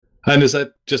And is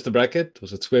that just a bracket?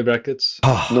 Was it square brackets?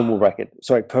 Normal bracket.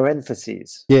 Sorry,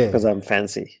 parentheses. Yeah. Because I'm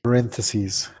fancy.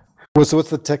 Parentheses. Well, so what's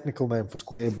the technical name for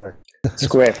square bracket?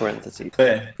 Square parentheses.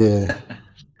 Yeah.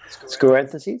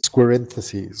 Squarentheses?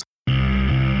 Squarentheses.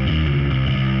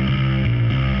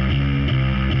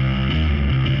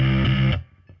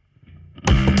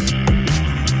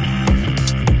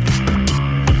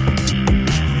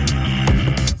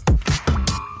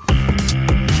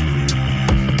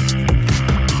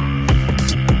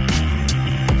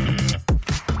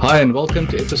 Hi, and welcome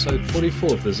to episode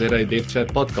 44 of the ZA Dev Chat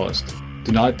podcast.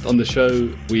 Tonight on the show,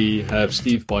 we have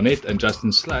Steve Barnett and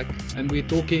Justin Slack, and we're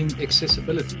talking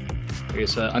accessibility.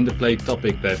 It's an underplayed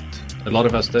topic that a lot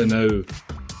of us don't know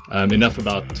enough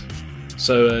about.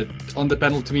 So on the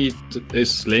panel to me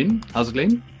is Glenn. How's it,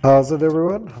 Glenn? How's it,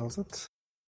 everyone? How's it?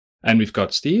 And we've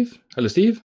got Steve. Hello,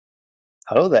 Steve.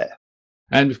 Hello there.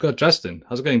 And we've got Justin.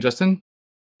 How's it going, Justin?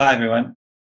 Hi, everyone.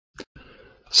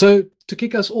 So to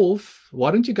kick us off, why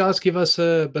don't you guys give us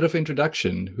a bit of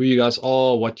introduction, who you guys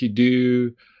are, what you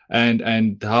do,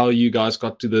 and how you guys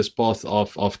got to this path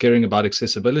of caring about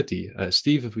accessibility.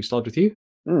 Steve, if we start with you.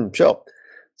 Sure.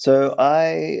 So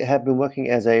I have been working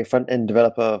as a front-end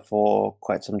developer for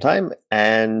quite some time,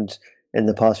 and in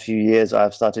the past few years,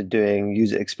 I've started doing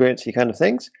user experience-y kind of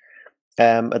things.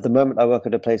 At the moment, I work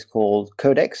at a place called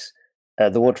Codex,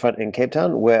 the waterfront in Cape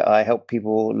Town, where I help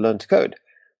people learn to code.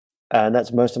 And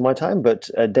that's most of my time, but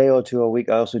a day or two a week,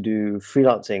 I also do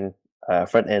freelancing,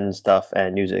 front-end stuff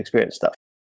and user experience stuff.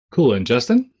 Cool. And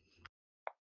Justin?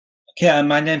 Okay,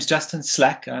 my name's Justin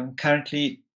Slack. I'm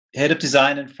currently head of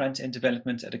design and front-end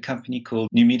development at a company called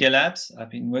New Media Labs. I've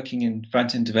been working in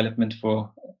front-end development for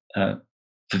a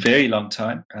very long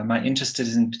time. My interest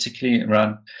is in particularly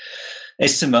around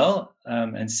HTML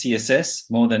and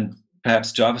CSS more than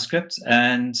perhaps JavaScript.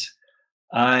 And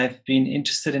I've been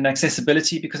interested in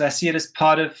accessibility because I see it as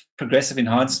part of progressive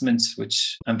enhancement,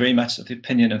 which I'm very much of the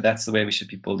opinion of that's the way we should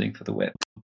be building for the web.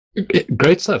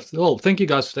 Great stuff. Well, thank you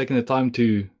guys for taking the time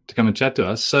to come and chat to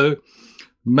us. So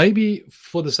maybe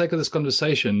for the sake of this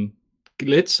conversation,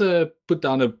 let's put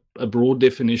down a broad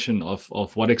definition of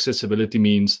what accessibility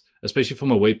means, especially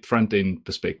from a web front-end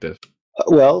perspective.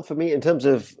 Well, for me, in terms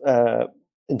of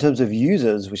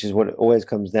users, which is what it always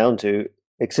comes down to,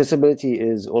 accessibility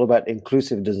is all about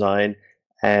inclusive design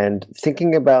and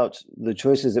thinking about the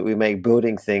choices that we make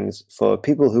building things for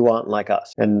people who aren't like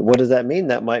us. And what does that mean?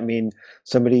 That might mean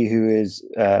somebody who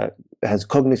has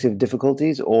cognitive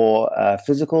difficulties or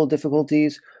physical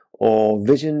difficulties or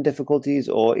vision difficulties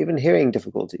or even hearing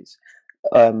difficulties.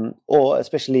 Or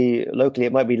especially locally,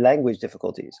 it might be language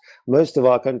difficulties. Most of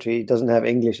our country doesn't have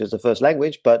English as a first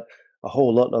language, but a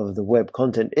whole lot of the web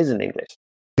content is in English.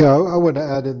 Yeah, I want to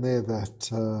add in there that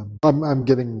I'm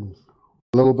getting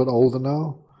a little bit older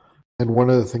now, and one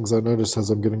of the things I notice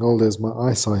as I'm getting older is my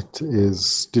eyesight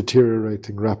is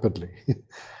deteriorating rapidly.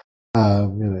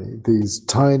 These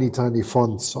tiny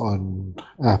fonts on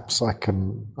apps,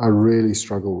 I really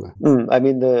struggle with. I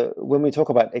mean, when we talk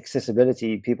about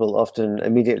accessibility, people often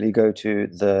immediately go to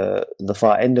the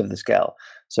far end of the scale.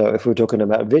 So if we're talking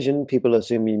about vision, people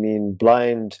assume you mean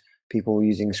blind people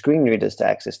using screen readers to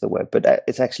access the web, but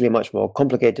it's actually much more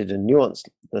complicated and nuanced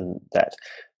than that.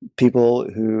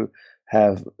 People who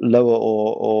have lower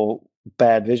or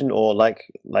bad vision, or like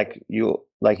you,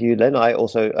 Len, I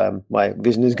also my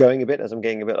vision is going a bit as I'm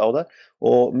getting a bit older.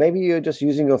 Or maybe you're just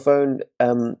using your phone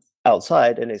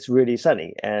outside and it's really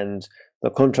sunny, and the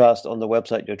contrast on the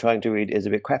website you're trying to read is a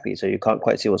bit crappy, so you can't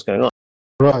quite see what's going on.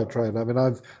 Right. I mean,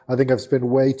 I think I've spent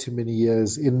way too many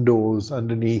years indoors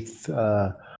underneath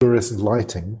fluorescent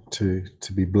lighting, to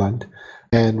be blunt.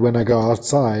 And when I go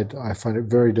outside, I find it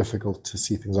very difficult to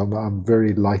see things. I'm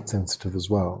very light sensitive as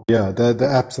well. Yeah, the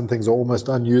apps and things are almost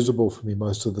unusable for me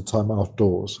most of the time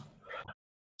outdoors.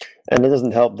 And it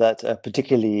doesn't help that a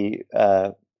particularly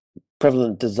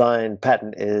prevalent design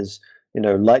pattern is,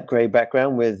 light gray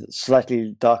background with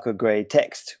slightly darker gray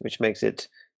text, which makes it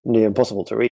near impossible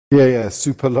to read. Yeah,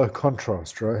 super low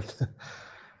contrast, right?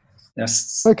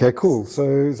 Yes. Okay, cool.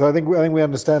 So I think we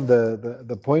understand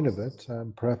the point of it.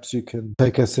 Perhaps you can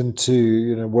take us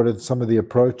into what are some of the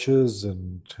approaches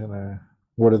and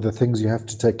what are the things you have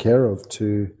to take care of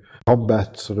to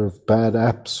combat sort of bad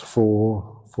apps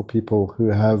for people who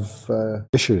have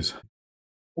issues.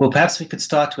 Well, perhaps we could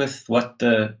start with what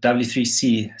the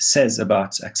W3C says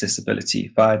about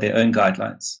accessibility via their own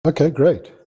guidelines. Okay,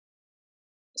 great.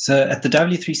 So at the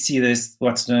W3C, there's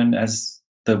what's known as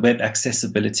the Web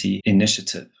Accessibility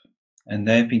Initiative, and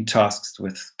they've been tasked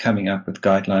with coming up with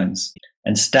guidelines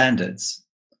and standards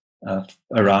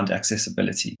around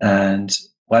accessibility. And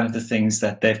one of the things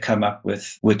that they've come up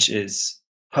with, which is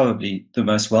probably the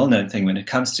most well-known thing when it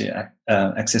comes to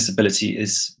accessibility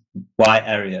is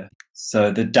WAIARIA.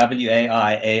 So the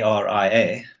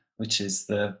WAIARIA, which is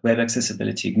the Web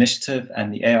Accessibility Initiative,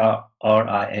 and the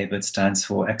ARIA bit stands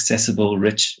for Accessible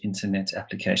Rich Internet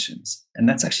Applications. And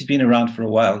that's actually been around for a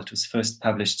while. It was first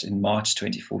published in March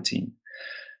 2014.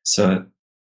 So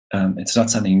it's not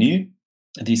something new.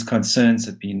 These concerns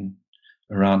have been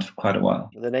around for quite a while.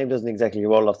 The name doesn't exactly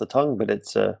roll off the tongue, but it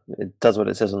does what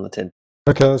it says on the tin.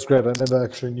 Okay, that's great. I never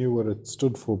actually knew what it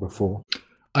stood for before.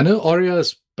 I know ARIA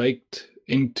is baked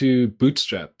into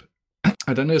Bootstrap.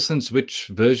 I don't know since which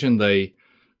version they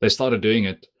started doing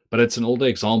it, but it's in all the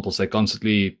examples. They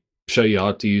constantly show you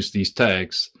how to use these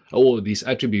tags or these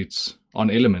attributes on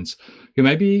elements. You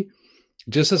maybe,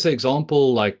 just as an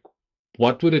example, like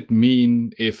what would it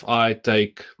mean if I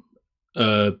take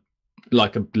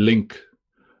like a link?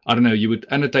 I don't know, you would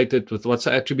annotate it with what's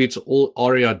the attributes, all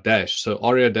ARIA dash. So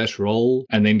ARIA dash role,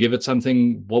 and then give it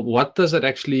something. What does that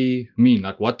actually mean?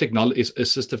 Like what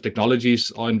assistive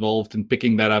technologies are involved in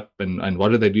picking that up, and what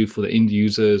do they do for the end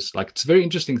users? Like it's a very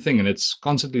interesting thing, and it's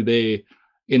constantly there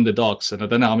in the docs. And I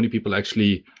don't know how many people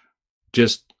actually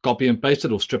just copy and paste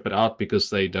it or strip it out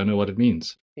because they don't know what it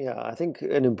means. Yeah, I think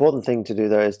an important thing to do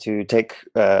though is to take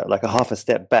like a half a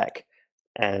step back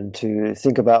and to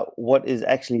think about what is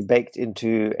actually baked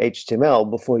into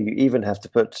HTML before you even have to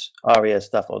put ARIA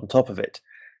stuff on top of it.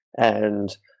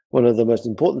 And one of the most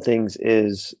important things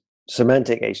is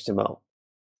semantic HTML.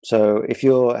 So if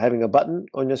you're having a button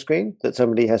on your screen that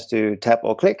somebody has to tap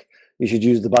or click, you should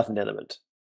use the button element.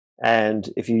 And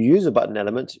if you use a button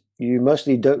element, you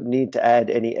mostly don't need to add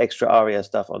any extra ARIA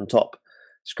stuff on top.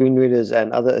 Screen readers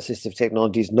and other assistive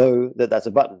technologies know that that's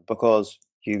a button because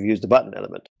you've used the button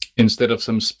element. Instead of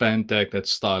some span tag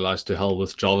that's stylized to hell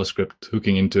with JavaScript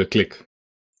hooking into a click.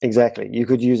 Exactly. You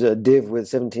could use a div with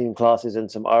 17 classes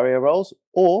and some ARIA roles,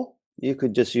 or you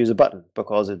could just use a button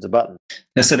because it's a button.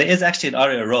 Now, so there is actually an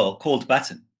ARIA role called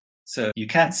button. So you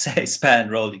can't say span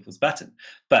role equals button.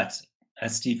 But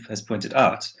as Steve has pointed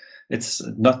out, it's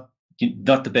not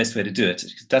the best way to do it.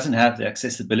 It doesn't have the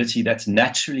accessibility that's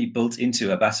naturally built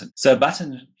into a button. So a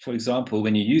button, for example,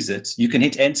 when you use it, you can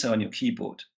hit enter on your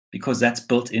keyboard because that's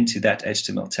built into that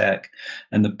HTML tag.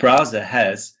 And the browser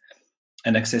has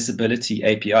an accessibility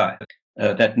API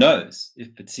that knows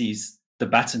if it sees the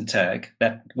button tag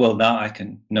that, well, now I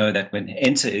can know that when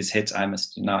enter is hit, I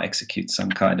must now execute some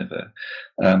kind of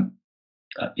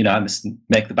I must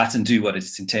make the button do what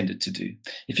it's intended to do.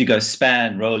 If you go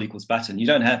span role equals button, you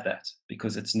don't have that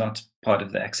because it's not part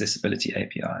of the accessibility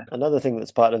API. Another thing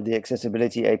that's part of the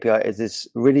accessibility API is this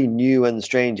really new and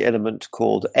strange element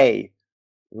called A,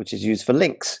 which is used for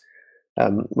links,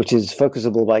 which is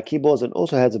focusable by keyboards and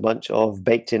also has a bunch of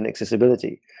baked-in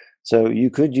accessibility. So you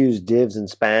could use divs and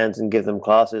spans and give them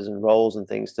classes and roles and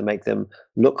things to make them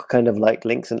look kind of like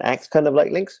links and act kind of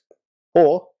like links,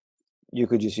 or you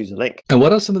could just use a link. And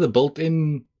what are some of the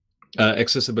built-in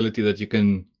accessibility that you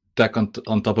can tack on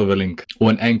top of a link, or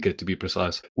an anchor to be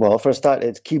precise? Well, for a start,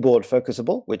 it's keyboard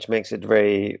focusable, which makes it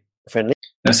very friendly.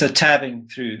 So tabbing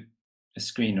through a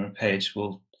screen or a page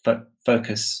will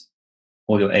focus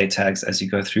all your A tags as you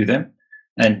go through them.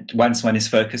 And once one is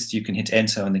focused, you can hit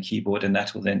enter on the keyboard, and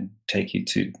that will then take you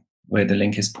to where the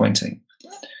link is pointing.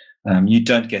 You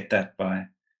don't get that by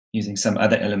using some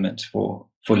other element for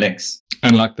links.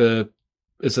 And like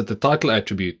is it the title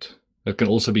attribute that can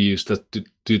also be used to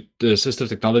the assistive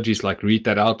technologies like read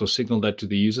that out or signal that to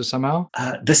the user somehow?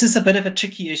 This is a bit of a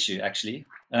tricky issue, actually.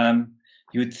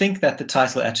 You would think that the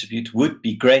title attribute would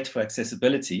be great for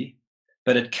accessibility,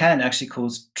 but it can actually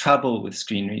cause trouble with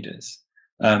screen readers,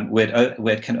 where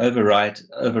it can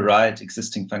override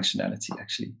existing functionality,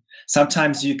 actually.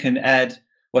 Sometimes you can add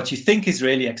what you think is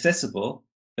really accessible,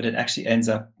 but it actually ends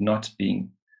up not being,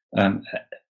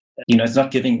 it's not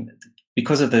giving,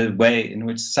 because of the way in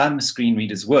which some screen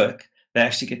readers work, they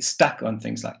actually get stuck on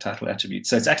things like title attributes.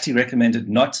 So it's actually recommended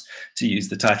not to use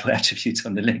the title attribute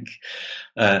on the link,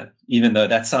 even though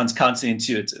that sounds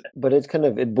counterintuitive. But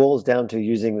it boils down to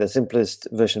using the simplest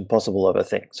version possible of a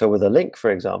thing. So with a link, for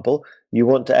example, you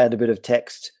want to add a bit of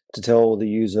text to tell the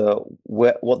user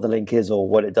what the link is or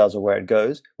what it does or where it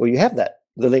goes. Well, you have that,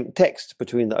 the link text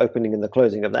between the opening and the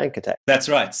closing of the anchor tag. That's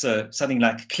right. So something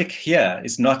like click here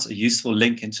is not a useful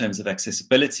link in terms of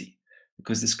accessibility,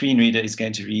 because the screen reader is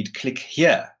going to read click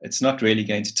here. It's not really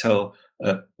going to tell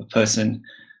a person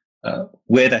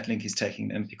where that link is taking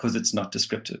them because it's not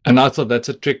descriptive. And I thought that's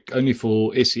a trick only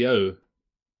for SEO,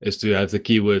 is to have the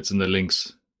keywords and the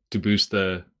links to boost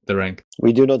the rank.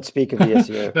 We do not speak of the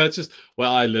SEO. That's just,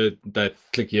 I learned that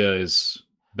click here is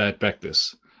bad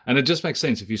practice. And it just makes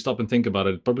sense if you stop and think about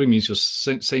it. It probably means your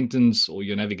sentence or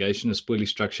your navigation is poorly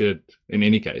structured in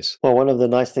any case. Well, one of the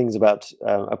nice things about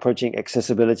approaching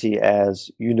accessibility as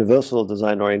universal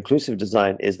design or inclusive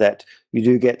design is that you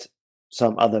do get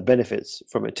some other benefits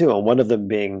from it too, and one of them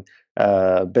being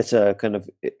better kind of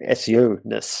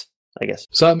SEO-ness, I guess.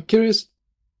 So I'm curious,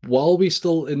 while we're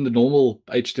still in the normal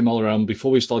HTML realm,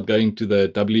 before we start going to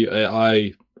the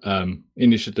WAI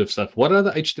initiative stuff, what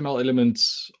other HTML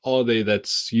elements are there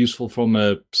that's useful from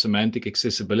a semantic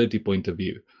accessibility point of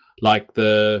view? Like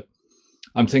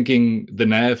I'm thinking the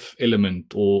nav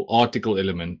element or article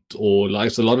element, or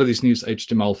like a lot of this new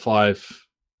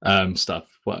HTML5 stuff.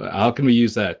 How can we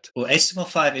use that? Well,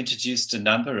 HTML5 introduced a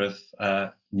number of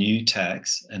new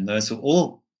tags, and those are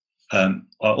all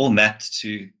mapped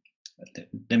to.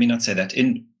 Let me not say that.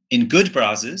 In good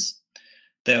browsers,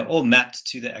 they're all mapped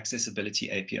to the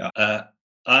accessibility API,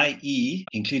 IE,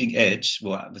 including Edge,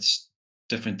 well, with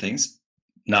different things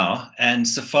now, and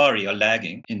Safari are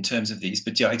lagging in terms of these.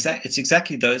 But yeah, it's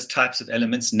exactly those types of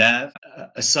elements: nav,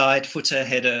 aside, footer,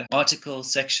 header, article,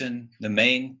 section, the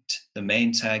main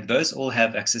tag. Those all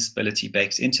have accessibility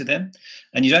baked into them,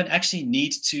 and you don't actually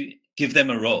need to give them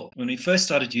a role. When we first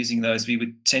started using those, we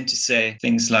would tend to say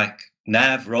things like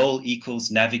nav role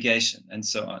equals navigation, and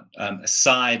so on.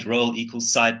 Aside role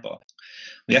equals sidebar.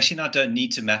 We actually now don't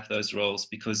need to map those roles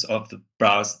because of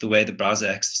the way the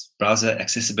browser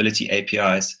accessibility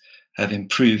APIs have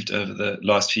improved over the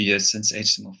last few years since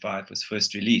HTML5 was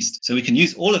first released. So we can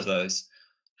use all of those,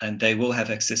 and they will have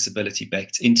accessibility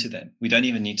baked into them. We don't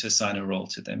even need to assign a role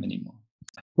to them anymore.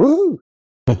 Woohoo!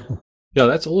 Yeah,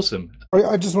 that's awesome.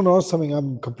 I just want to ask something.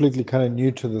 I'm completely kind of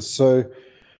new to this. So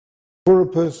for a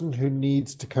person who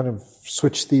needs to kind of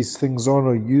switch these things on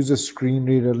or use a screen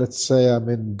reader, let's say I'm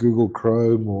in Google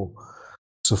Chrome or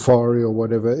Safari or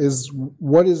whatever,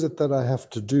 what is it that I have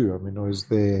to do? I mean, or is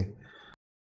there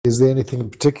anything in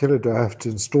particular? Do I have to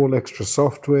install extra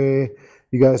software?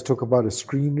 You guys talk about a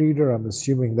screen reader. I'm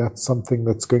assuming that's something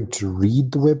that's going to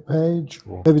read the web page.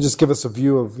 Or maybe just give us a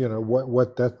view of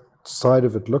what that side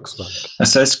of it looks like.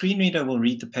 So a screen reader will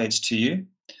read the page to you.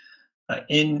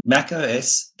 In Mac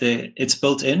OS, it's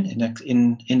built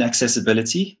in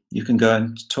accessibility. You can go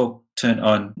and turn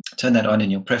that on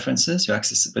in your preferences, your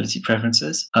accessibility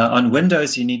preferences. On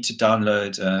Windows, you need to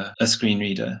download a screen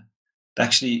reader.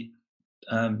 Actually,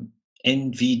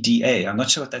 NVDA. I'm not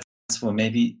sure what that stands for.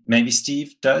 Maybe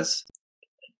Steve does.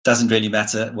 Doesn't really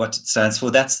matter what it stands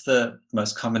for. That's the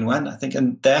most common one, I think.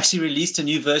 And they actually released a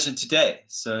new version today.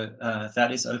 So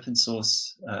that is open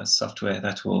source software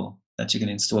that you can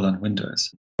install on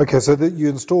Windows. Okay, so that you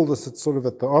install this at sort of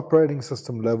at the operating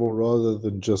system level rather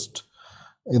than just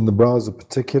in the browser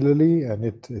particularly, and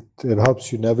it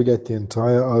helps you navigate the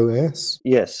entire OS?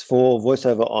 Yes, for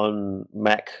VoiceOver on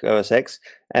Mac OS X,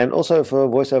 and also for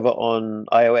VoiceOver on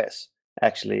iOS,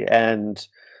 actually. And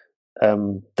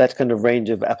that kind of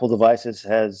range of Apple devices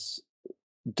has,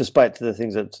 despite the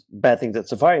bad things that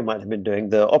Safari might have been doing,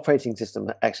 the operating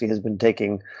system actually has been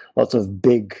taking lots of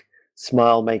big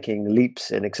smile-making leaps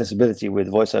in accessibility with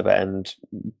VoiceOver, and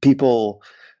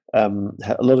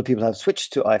a lot of people have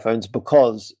switched to iPhones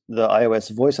because the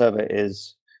iOS VoiceOver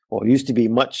used to be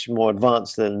much more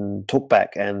advanced than TalkBack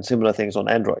and similar things on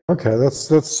Android. Okay,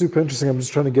 that's super interesting. I'm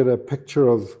just trying to get a picture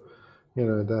of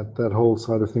that whole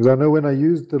side of things. I know when I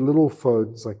used the little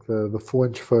phones, like the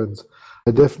 4-inch phones,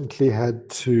 I definitely had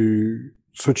to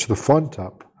switch the font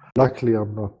up. Luckily,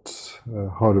 I'm not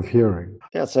hard of hearing.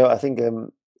 Yeah, so I think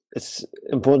it's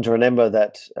important to remember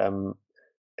that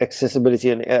accessibility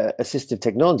and assistive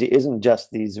technology isn't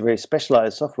just these very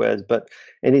specialized softwares, but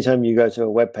anytime you go to a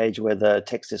web page where the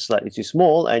text is slightly too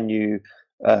small and you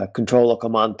Control or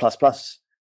Command ++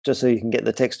 just so you can get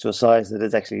the text to a size that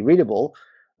is actually readable,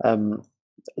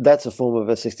 that's a form of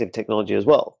assistive technology as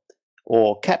well.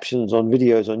 Or captions on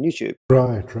videos on YouTube.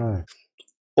 Right.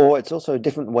 Or it's also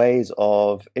different ways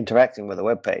of interacting with a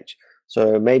web page.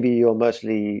 So maybe you're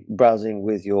mostly browsing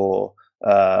with your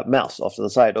mouse off to the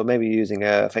side, or maybe you're using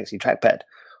a fancy trackpad,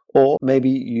 or maybe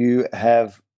you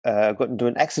have gotten into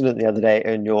an accident the other day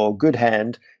and your good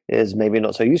hand is maybe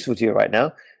not so useful to you right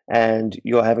now, and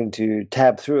you're having to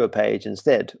tab through a page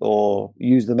instead, or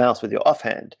use the mouse with your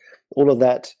offhand. All of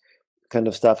that kind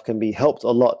of stuff can be helped a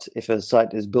lot if a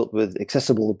site is built with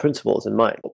accessible principles in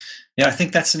mind. Yeah, I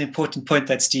think that's an important point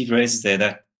that Steve raises there,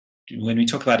 that when we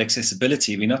talk about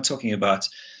accessibility, we're not talking about,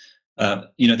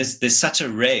 there's such a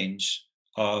range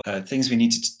of things we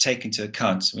need to take into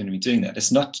account when we're doing that.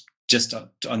 It's not just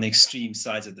on the extreme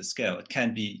sides of the scale. It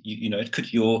can be,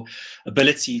 your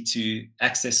ability to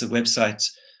access a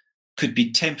website could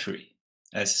be temporary.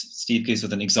 as Steve gives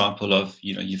with an example of,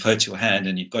 you've hurt your hand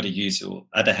and you've got to use your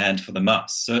other hand for the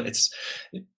mouse. So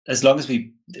as long as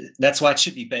that's why it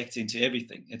should be baked into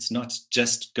everything. It's not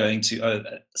just going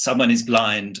to, someone is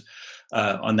blind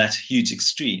on that huge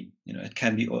extreme. It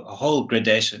can be a whole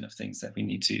gradation of things that we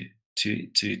need to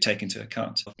take into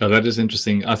account. Oh, that is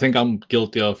interesting. I think I'm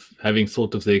guilty of having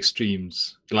thought of the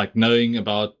extremes, like knowing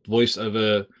about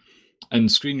voiceover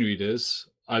and screen readers.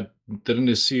 I didn't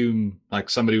assume like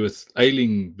somebody with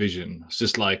ailing vision. It's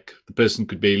just like the person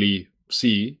could barely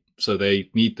see, so they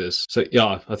need this. So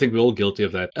yeah, I think we're all guilty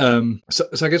of that.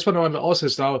 So I guess what I want to ask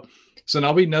is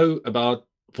now we know about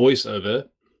voiceover,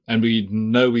 and we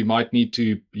know we might need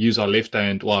to use our left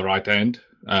hand or our right hand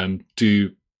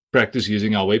to practice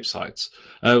using our websites.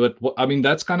 But I mean,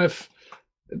 that's kind of,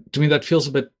 to me, that feels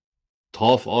a bit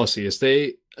half-arsey. Is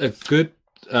there a good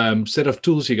set of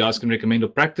tools you guys can recommend or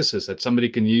practices that somebody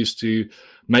can use to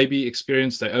maybe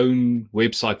experience their own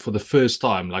website for the first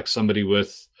time, like somebody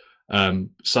with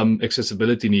some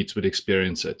accessibility needs would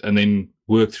experience it, and then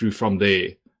work through from there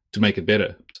to make it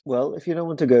better? Well, if you don't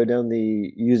want to go down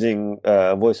the using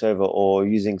voiceover or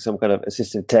using some kind of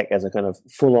assistive tech as a kind of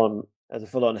full-on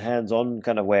hands-on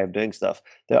kind of way of doing stuff,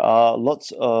 there are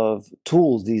lots of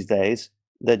tools these days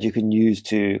that you can use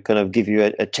to kind of give you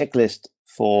a checklist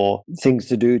for things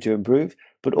to do to improve,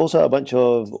 but also a bunch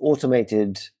of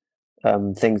automated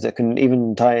things that can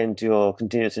even tie into your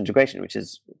continuous integration, which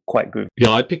is quite groovy.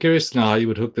 Yeah, I'd be curious to know how you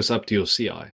would hook this up to your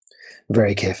CI.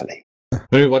 Very carefully.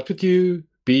 What would you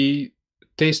be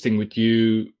testing? Would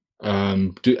you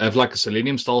do have like a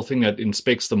Selenium style thing that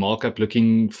inspects the markup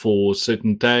looking for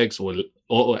certain tags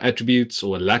or attributes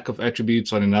or lack of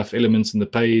attributes on enough elements in the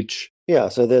page? Yeah,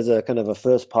 so there's a kind of a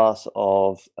first pass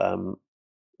of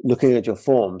looking at your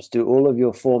forms. Do all of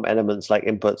your form elements like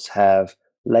inputs have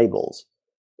labels?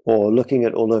 Or looking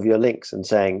at all of your links and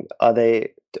saying, are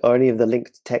any of the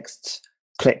linked texts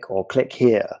click or click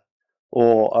here?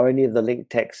 Or are any of the linked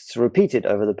texts repeated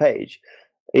over the page?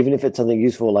 Even if it's something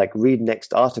useful like read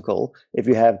next article, if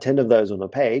you have 10 of those on a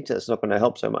page, that's not going to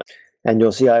help so much. And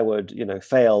your CI would,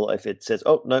 fail if it says,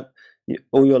 oh, no,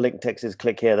 all your linked text is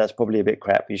click here. That's probably a bit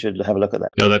crap. You should have a look at that.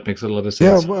 Yeah, that makes a lot of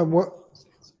sense.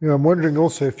 Yeah, I'm wondering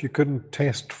also if you couldn't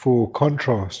test for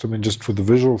contrast. I mean, just for the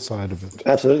visual side of it.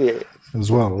 Absolutely. As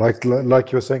well, like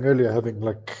you were saying earlier, having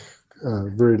like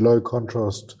very low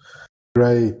contrast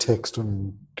gray text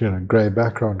and gray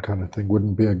background kind of thing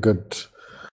wouldn't be a good.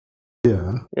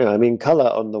 Yeah. I mean, color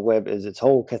on the web is its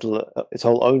whole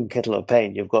own kettle of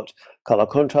pain. You've got color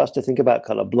contrast to think about,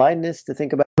 color blindness to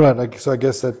think about. Right. So I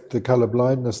guess that the color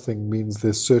blindness thing means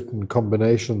there's certain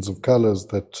combinations of colors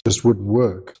that just wouldn't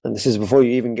work. And this is before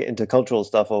you even get into cultural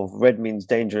stuff of red means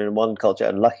danger in one culture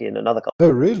and lucky in another culture. Oh,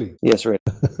 really? Yes, red.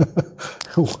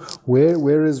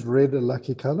 Where is red a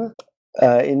lucky color?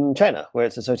 In China, where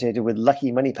it's associated with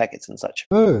lucky money packets and such.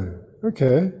 Oh,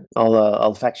 okay.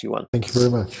 I'll fax you one. Thank you very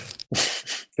much.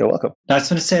 You're welcome. I just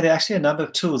want to say there are actually a number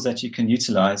of tools that you can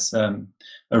utilize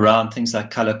around things like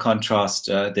color contrast.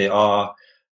 There are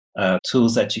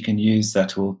tools that you can use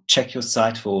that will check your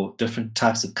site for different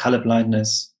types of color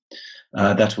blindness,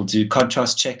 that will do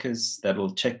contrast checkers, that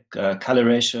will check color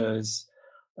ratios.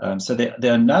 So there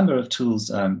are a number of tools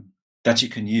that you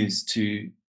can use to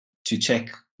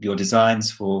check your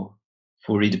designs for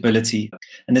readability.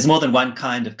 And there's more than one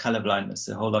kind of color blindness.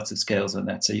 There are whole lots of scales on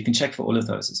that. So you can check for all of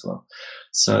those as well.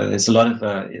 So there's a lot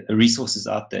of resources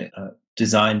out there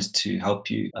designed to help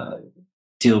you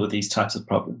deal with these types of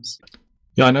problems.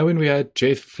 Yeah, I know when we had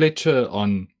Jeff Fletcher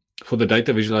on for the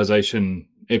data visualization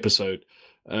episode,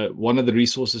 one of the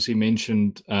resources he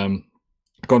mentioned,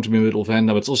 I can't remember it offhand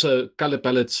now, it's also color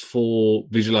palettes for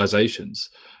visualizations.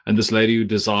 And this lady who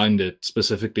designed it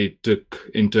specifically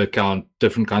took into account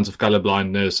different kinds of color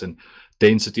blindness and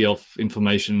density of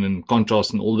information and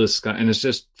contrast and all this. And it's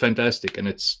just fantastic. And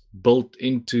it's built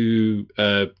into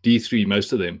D3,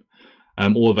 most of them,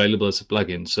 all available as a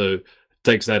plugin. So it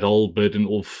takes that whole burden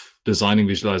off designing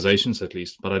visualizations at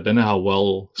least. But I don't know how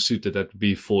well suited that would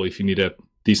be for if you need a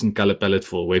decent color palette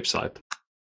for a website.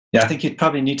 Yeah, I think you'd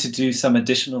probably need to do some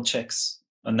additional checks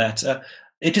on that.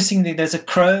 Interestingly, there's a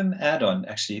Chrome add-on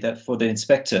actually that for the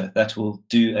inspector that will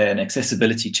do an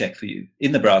accessibility check for you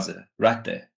in the browser right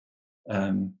there.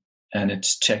 And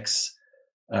it checks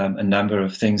a number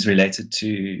of things related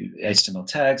to HTML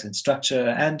tags and structure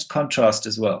and contrast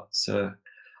as well. So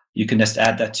you can just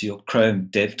add that to your Chrome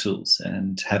dev tools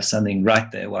and have something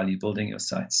right there while you're building your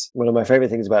sites. One of my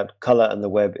favorite things about color and the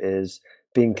web is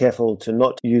being careful to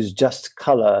not use just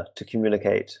color to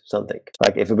communicate something.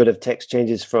 Like if a bit of text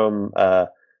changes from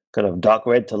kind of dark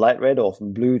red to light red or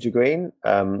from blue to green,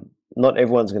 not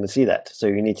everyone's going to see that. So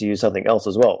you need to use something else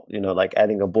as well, like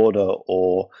adding a border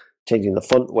or changing the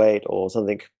font weight or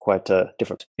something quite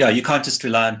different. Yeah, you can't just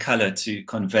rely on color to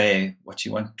convey what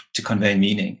you want to convey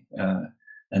meaning.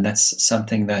 And that's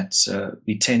something that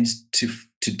we tend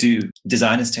to do,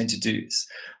 designers tend to do, is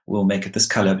we'll make it this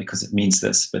color because it means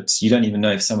this, but you don't even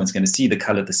know if someone's going to see the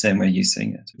color the same way you're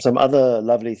seeing it. Some other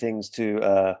lovely things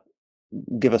to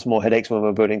give us more headaches when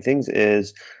we're building things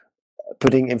is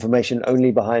putting information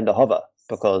only behind a hover,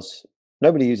 because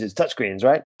nobody uses touchscreens,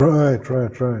 right?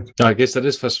 Right. I guess that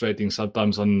is frustrating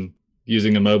sometimes on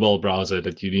using a mobile browser,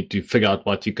 that you need to figure out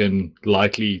what you can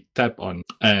likely tap on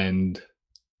and,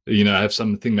 have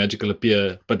something magical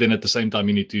appear. But then at the same time,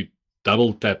 you need to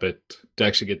double tap it to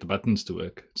actually get the buttons to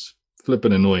work. It's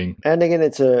flippin' annoying. And again,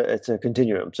 it's a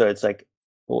continuum. So it's like,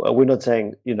 we're not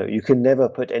saying, you can never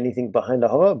put anything behind a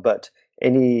hover, but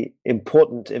any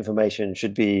important information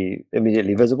should be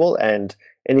immediately visible, and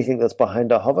anything that's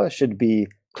behind a hover should be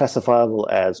classifiable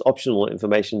as optional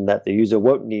information that the user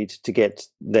won't need to get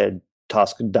their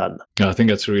task done. I think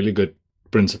that's a really good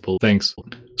principle. Thanks.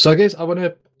 So I guess I want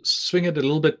to swing it a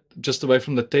little bit just away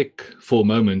from the tech for a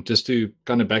moment, just to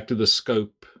kind of back to the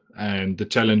scope and the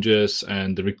challenges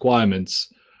and the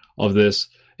requirements of this.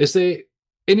 Is there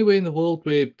anywhere in the world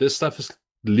where this stuff is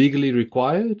legally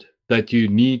required, that you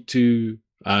need to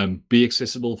be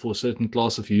accessible for a certain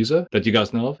class of user that you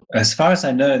guys know of? As far as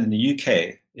I know, in the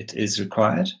UK, it is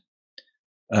required.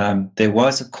 There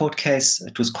was a court case,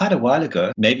 it was quite a while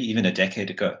ago, maybe even a decade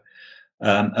ago,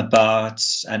 about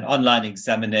an online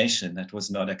examination that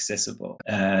was not accessible.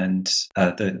 And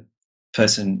the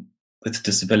person with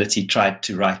disability tried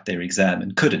to write their exam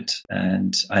and couldn't.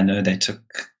 And I know they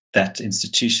took that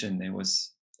institution, there was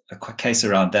a case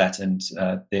around that, and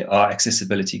there are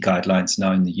accessibility guidelines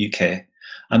now in the UK.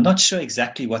 I'm not sure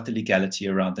exactly what the legality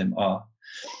around them are.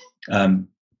 The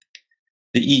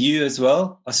EU as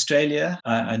well, Australia,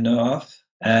 I know of.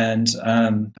 And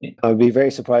I would be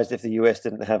very surprised if the US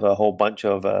didn't have a whole bunch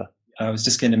of... I was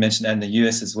just going to mention, and the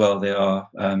US as well, there are,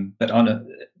 but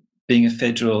being a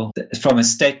federal, from a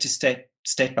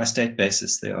state-by-state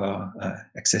basis, there are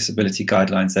accessibility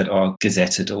guidelines that are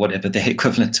gazetted, or whatever the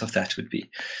equivalent of that would be.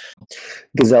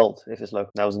 Gazelled, if it's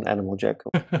local. That was an animal joke.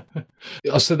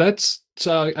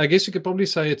 So I guess you could probably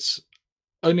say it's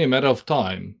only a matter of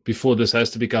time before this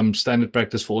has to become standard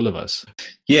practice for all of us.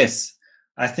 Yes,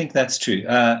 I think that's true.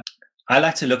 I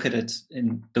like to look at it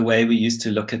in the way we used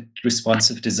to look at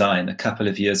responsive design a couple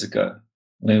of years ago,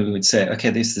 where we would say, okay,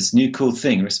 there's this new cool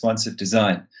thing, responsive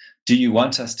design. Do you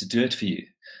want us to do it for you?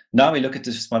 Now we look at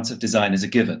the responsive design as a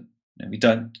given. We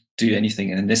don't do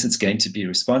anything unless it's going to be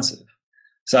responsive.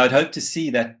 So I'd hope to see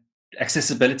that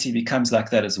accessibility becomes like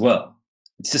that as well.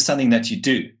 It's just something that you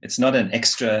do. It's not an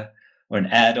extra or an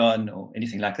add-on or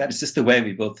anything like that. It's just the way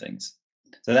we build things.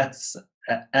 So that's,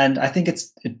 and I think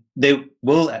there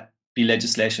will be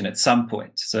legislation at some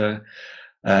point. So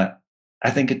I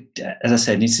think it, as I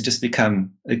said, needs to just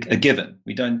become a given.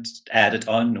 We don't add it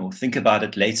on or think about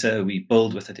it later. We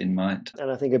build with it in mind.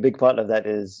 And I think a big part of that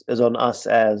is on us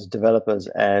as developers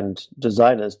and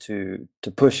designers to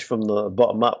push from the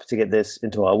bottom up to get this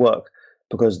into our work,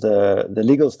 because the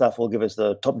legal stuff will give us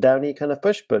the top-downy kind of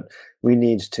push, but we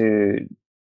need to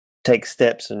take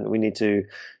steps, and we need to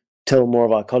tell more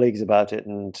of our colleagues about it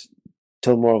and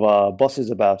tell more of our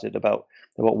bosses about it, about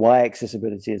why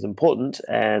accessibility is important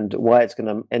and why it's going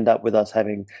to end up with us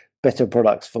having better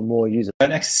products for more users.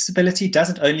 And accessibility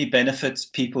doesn't only benefit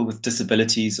people with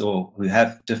disabilities or who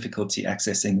have difficulty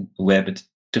accessing the web. It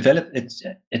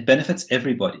benefits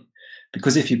everybody,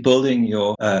 because if you're building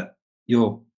your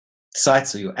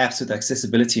sites or your apps with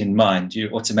accessibility in mind,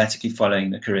 you're automatically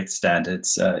following the correct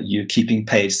standards. You're keeping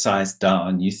page size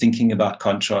down. You're thinking about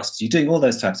contrast. You're doing all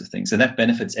those types of things, and that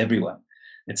benefits everyone.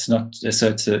 It's not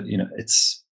so.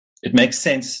 It makes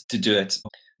sense to do it.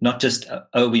 Not just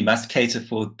we must cater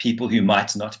for people who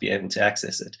might not be able to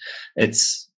access it.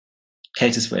 It's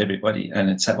caters for everybody, and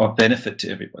it's of benefit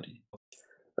to everybody.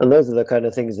 And those are the kind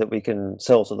of things that we can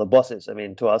sell to the bosses. I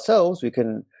mean, to ourselves, we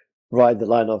can ride the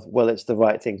line of, well, it's the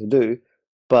right thing to do,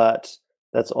 but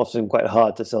that's often quite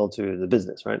hard to sell to the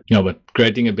business, right? Yeah, but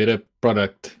creating a better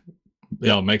product,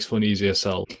 makes for an easier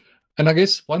sell. And I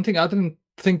guess one thing I didn't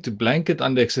think to blanket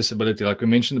under accessibility, like we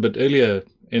mentioned a bit earlier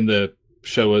in the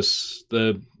show, was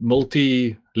the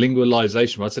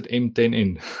multilingualization. What's it?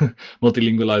 M10N,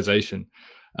 multilingualization.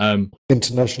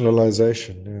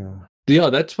 Internationalization, yeah.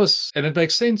 And it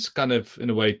makes sense kind of in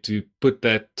a way to put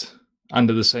that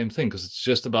under the same thing, because it's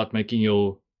just about making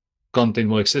your content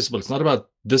more accessible. It's not about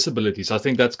disabilities. I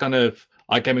think that's kind of,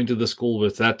 I came into the school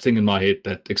with that thing in my head,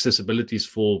 that accessibility is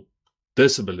for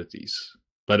disabilities,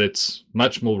 but it's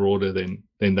much more broader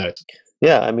than that.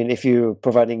 Yeah, I mean, if you're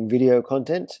providing video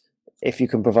content, if you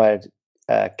can provide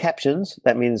captions,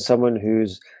 that means someone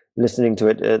who's listening to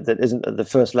it that isn't the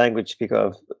first language speaker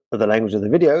of the language of the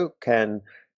video can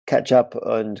catch up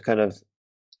and kind of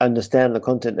understand the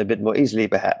content a bit more easily,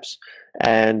 perhaps.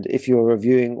 And if you're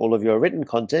reviewing all of your written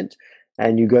content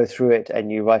and you go through it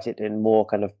and you write it in more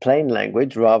kind of plain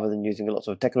language rather than using lots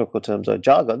of technical terms or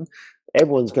jargon,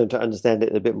 everyone's going to understand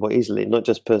it a bit more easily, not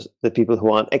just the people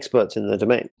who aren't experts in the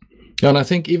domain. Yeah, and I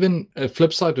think even a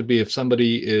flip side would be if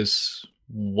somebody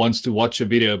wants to watch a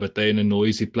video, but they're in a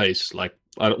noisy place, like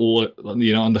on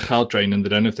the Gautrain, and they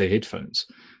don't have their headphones.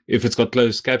 If it's got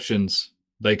closed captions,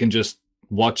 they can just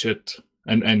watch it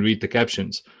and read the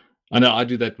captions. I know I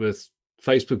do that with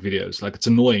Facebook videos. Like, it's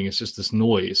annoying. It's just this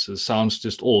noise. The sound's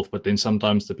just off, but then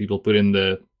sometimes the people put in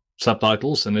the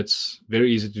subtitles, and it's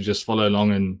very easy to just follow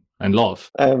along and laugh.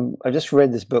 I just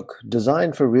read this book,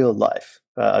 Design for Real Life.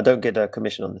 I don't get a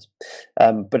commission on this,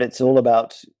 but it's all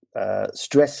about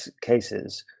stress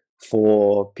cases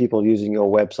for people using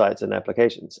your websites and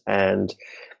applications. And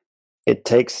it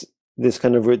takes this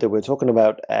kind of route that we're talking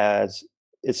about as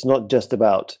it's not just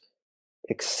about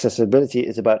accessibility,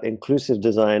 it's about inclusive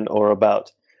design or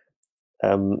about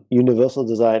universal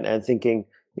design, and thinking,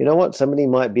 you know what, somebody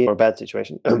might be in a bad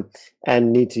situation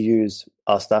and need to use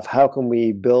our stuff. How can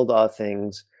we build our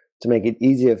things to make it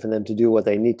easier for them to do what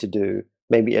they need to do,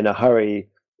 maybe in a hurry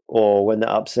or when they're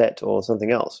upset or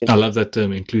something else? I love that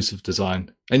term, inclusive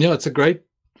design. And yeah, it's a great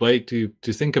way to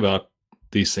think about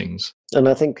these things. And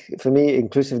I think for me,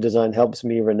 inclusive design helps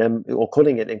me remember, or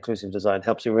calling it inclusive design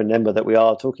helps me remember that we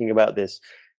are talking about this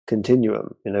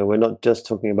continuum. You know, we're not just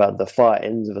talking about the far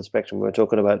ends of a spectrum. We're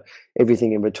talking about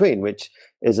everything in between, which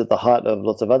is at the heart of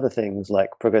lots of other things like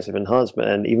progressive enhancement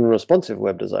and even responsive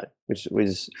web design, which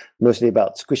is mostly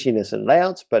about squishiness and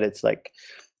layouts, but it's like,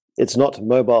 it's not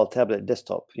mobile, tablet,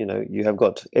 desktop. You know, you have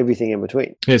got everything in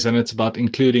between. Yes, and it's about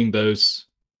including those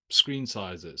screen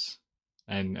sizes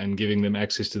and giving them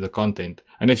access to the content.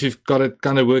 And if you've got it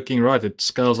kind of working right, it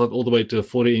scales out all the way to a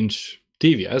 40-inch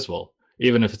TV as well,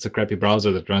 even if it's a crappy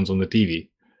browser that runs on the TV.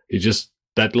 You just,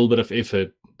 that little bit of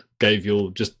effort gave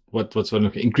you just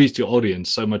increased your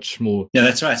audience so much more. Yeah,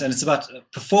 that's right. And it's about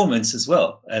performance as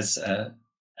well as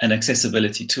an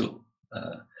accessibility tool.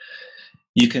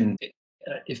 You can,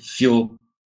 if your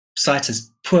site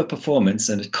has poor performance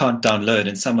and it can't download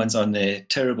and someone's on their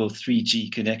terrible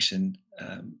 3G connection,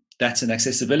 that's an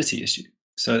accessibility issue.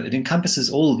 So it encompasses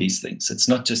all these things. It's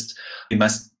not just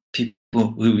people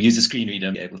who use a screen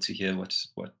reader be able to hear what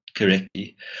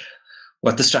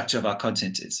the structure of our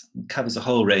content is. It covers a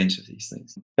whole range of these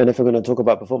things. And if we're going to talk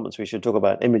about performance, we should talk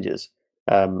about images.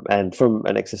 And from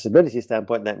an accessibility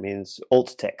standpoint, that means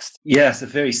alt text. Yeah, it's a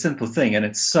very simple thing, and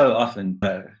it's so often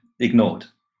ignored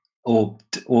or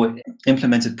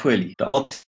implemented poorly. The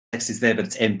alt text is there, but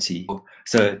it's empty.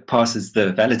 So it passes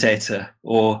the validator,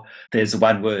 or there's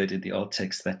one word in the alt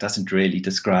text that doesn't really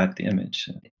describe the image.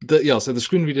 So the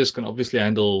screen readers can obviously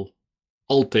handle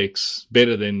alt text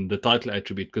better than the title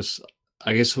attribute, because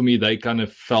I guess for me, they kind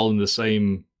of fell in the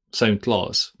same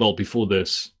class, well, before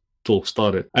this talk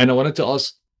started. And I wanted to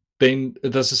ask, then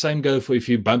does the same go for if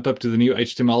you bump up to the new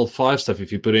HTML5 stuff?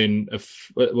 If you put in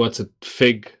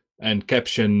fig and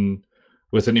caption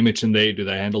with an image in there, do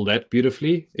they handle that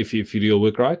beautifully if you do your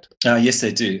work right? Yes,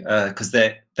 they do, because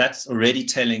that's already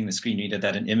telling the screen reader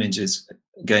that an image is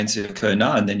going to occur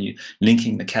now, and then you're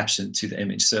linking the caption to the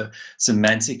image. So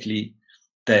semantically,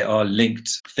 they are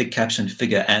linked, fig caption,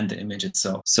 figure, and the image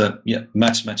itself. So yeah,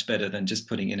 much, much better than just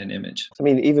putting in an image. I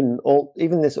mean,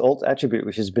 even this alt attribute,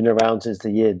 which has been around since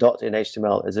the year dot in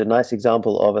HTML, is a nice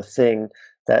example of a thing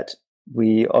that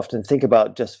we often think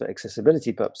about just for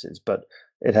accessibility purposes, but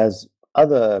it has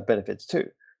other benefits too.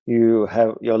 You're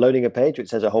loading a page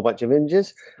which has a whole bunch of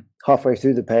images. Halfway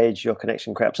through the page, your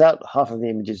connection craps out. Half of the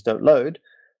images don't load.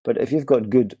 But if you've got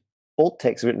good alt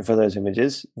text written for those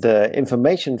images, the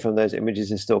information from those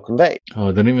images is still conveyed. Oh,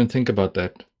 I didn't even think about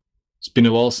that. It's been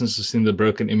a while since I've seen the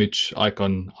broken image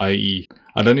icon, i.e.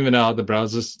 I don't even know how the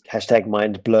browsers...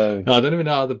 #mind blown. I don't even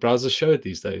know how the browsers show it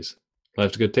these days. I'll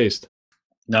have to go test.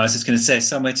 No, I was just going to say,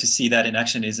 somewhere to see that in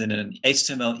action is in an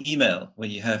HTML email where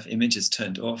you have images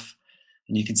turned off,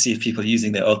 and you can see if people are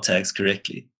using their alt tags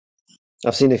correctly.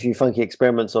 I've seen a few funky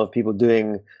experiments of people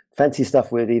doing fancy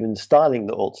stuff with even styling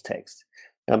the alt text,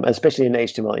 especially in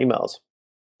HTML emails.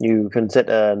 You can set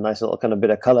a nice little kind of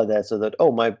bit of color there so that,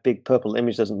 oh, my big purple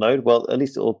image doesn't load. Well, at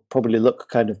least it will probably look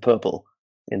kind of purple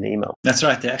in the email. That's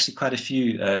right. There are actually quite a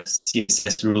few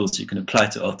CSS rules you can apply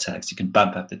to alt tags. You can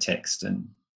bump up the text and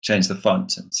change the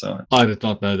font and so on. I did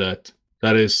not know that.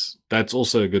 That's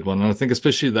also a good one. And I think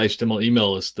especially the HTML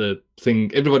email is the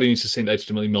thing. Everybody needs to send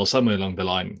HTML email somewhere along the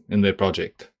line in their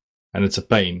project, and it's a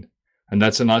pain. And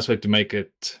that's a nice way to make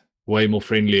it way more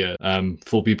friendlier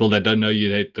for people that don't know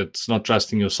you, that's not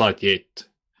trusting your site yet.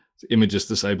 Images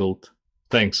disabled.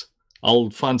 Thanks. I'll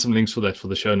find some links for that for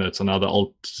the show notes on how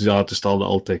to style the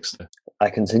alt text. I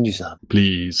can send you some.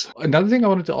 Please. Another thing I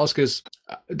wanted to ask is,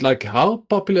 like, how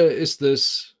popular is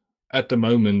this at the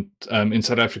moment in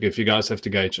South Africa, if you guys have to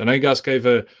gauge? I know you guys gave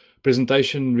a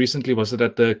presentation recently. Was it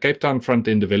at the Cape Town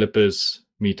Front-End Developers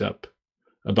Meetup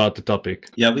about the topic?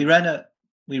 Yeah, we ran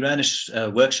a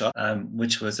workshop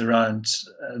which was around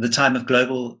the time of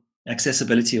Global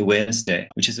Accessibility Awareness Day,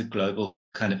 which is a global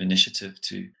kind of initiative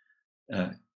to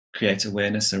create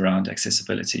awareness around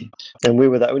accessibility. And we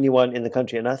were the only one in the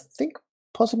country, and I think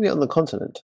possibly on the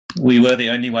continent. We were the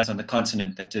only ones on the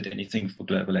continent that did anything for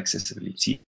Global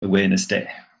Accessibility Awareness Day.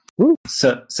 Woo.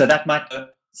 So that might go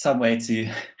some way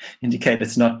to indicate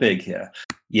it's not big here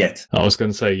yet. I was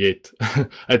going to say yet.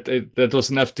 That was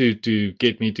enough to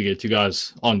get me to get you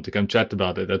guys on to come chat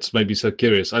about it. That's made me so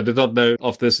curious. I did not know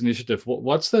of this initiative.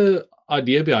 What's the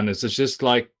idea behind this? It's just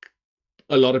like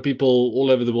a lot of people all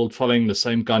over the world following the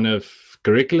same kind of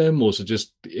curriculum, or is it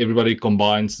just everybody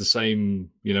combines the same,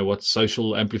 what's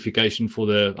social amplification for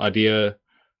the idea?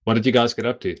 What did you guys get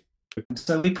up to?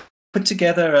 So we put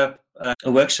together a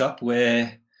workshop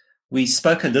where we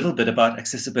spoke a little bit about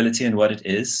accessibility and what it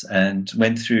is, and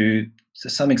went through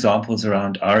some examples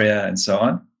around ARIA and so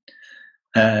on.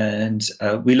 And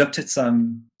we looked at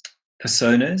some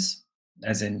personas,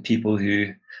 as in people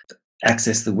who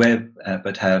access the web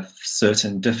but have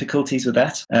certain difficulties with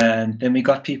that. And then we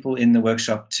got people in the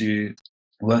workshop to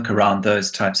work around those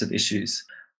types of issues.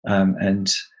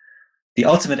 And the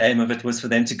ultimate aim of it was for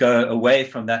them to go away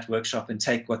from that workshop and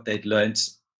take what they'd learned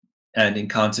and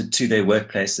encountered to their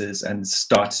workplaces and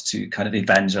start to kind of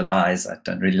evangelize. I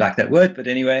don't really like that word, but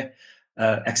anyway,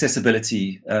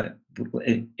 accessibility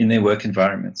in their work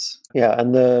environments. Yeah,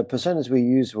 and the personas we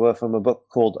used were from a book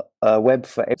called Web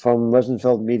from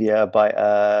Rosenfeld Media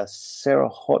by Sarah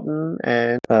Horton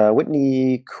and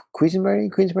Whitney Quisenberry,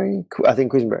 I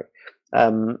think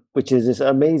Quisenberry, which is this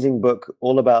amazing book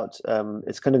all about,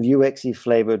 it's kind of UX-y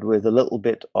flavored with a little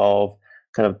bit of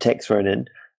kind of tech thrown in,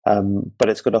 but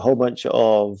it's got a whole bunch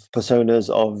of personas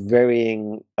of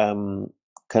varying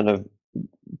kind of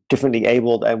differently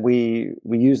abled, and we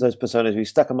use those personas. We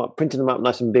stuck them up, printed them up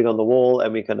nice and big on the wall,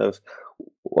 and we kind of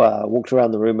walked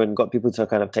around the room and got people to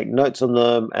kind of take notes on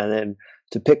them, and then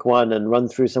to pick one and run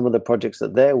through some of the projects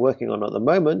that they're working on at the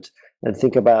moment and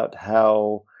think about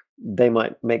how they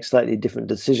might make slightly different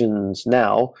decisions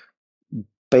now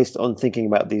based on thinking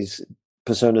about these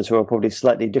personas who are probably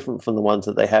slightly different from the ones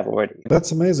that they have already.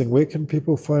 That's amazing. Where can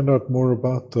people find out more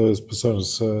about those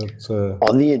personas?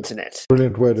 On the internet.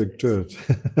 Brilliant way to do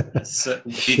it. So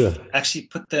we've actually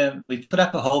we've put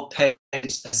up a whole page,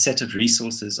 a set of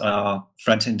resources on our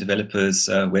front-end developers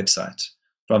website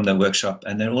from the workshop,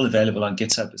 and they're all available on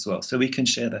GitHub as well. So we can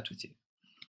share that with you.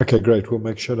 Okay, great. We'll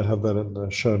make sure to have that in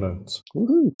the show notes.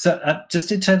 Woo-hoo. So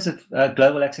just in terms of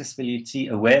Global Accessibility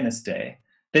Awareness Day,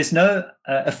 there's no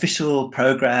official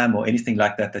program or anything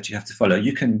like that you have to follow.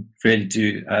 You can really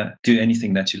do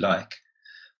anything that you like.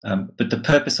 But the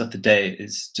purpose of the day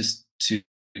is just to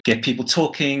get people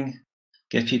talking,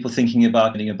 get people thinking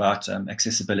about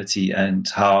accessibility and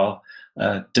how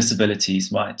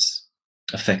disabilities might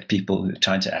affect people who are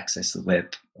trying to access the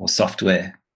web or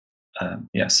software.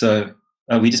 So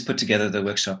we just put together the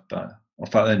workshop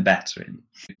off our own bat, really.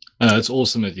 It's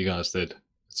awesome that you guys did.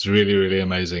 It's really, really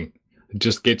amazing. It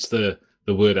just gets the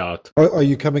word out. Are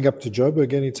you coming up to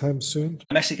Joburg anytime soon?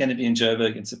 I'm actually going to be in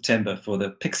Joburg in September for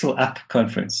the Pixel Up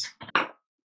conference.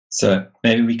 So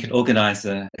maybe we could organize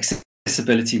an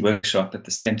accessibility workshop at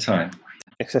the same time.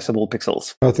 Accessible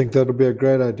pixels. I think that'll be a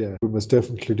great idea. We must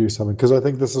definitely do something because I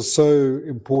think this is so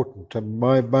important. And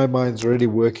my mind's already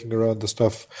working around the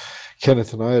stuff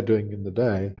Kenneth and I are doing in the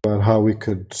day about how we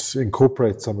could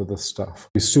incorporate some of this stuff.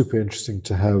 It'd be super interesting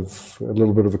to have a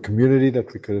little bit of a community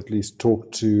that we could at least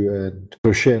talk to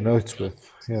and share notes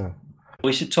with. Yeah.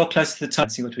 We should talk close to the time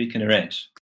and see what we can arrange.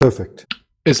 Perfect.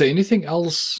 Is there anything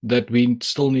else that we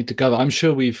still need to cover? I'm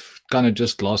sure we've kind of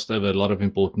just glossed over a lot of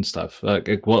important stuff. Like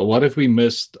what have we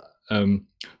missed?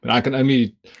 But I can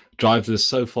only drive this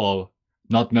so far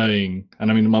not knowing.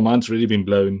 And I mean, my mind's really been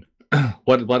blown.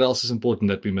 What else is important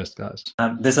that we missed, guys?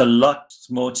 There's a lot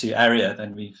more to ARIA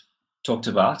than we've talked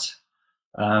about.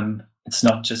 It's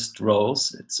not just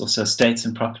roles, it's also states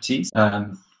and properties.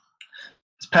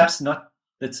 It's perhaps not,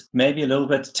 it's maybe a little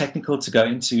bit technical to go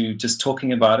into just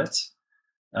talking about it.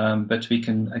 But we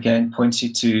can, again, point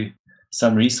you to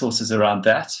some resources around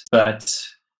that, but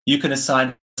you can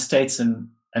assign states and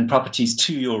properties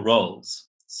to your roles.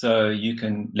 So you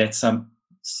can let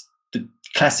the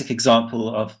classic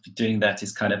example of doing that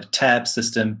is kind of a tab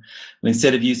system.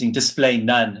 Instead of using display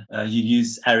none, you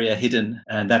use ARIA hidden,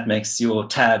 and that makes your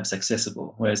tabs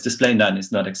accessible, whereas display none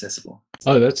is not accessible.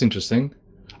 Oh, that's interesting.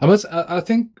 I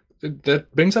think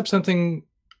that brings up something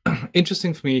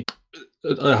interesting for me.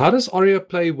 How does ARIA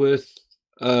play with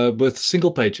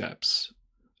single page apps?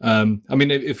 I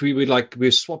mean, if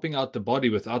we're swapping out the body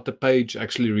without the page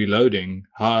actually reloading,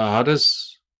 how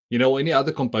does, any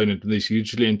other component in these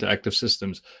hugely interactive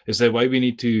systems, is there a way we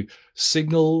need to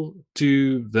signal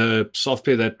to the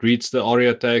software that reads the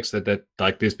ARIA tags that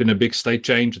like there's been a big state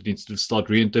change, it needs to start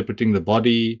reinterpreting the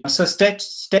body? So state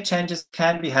changes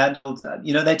can be handled,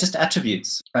 they're just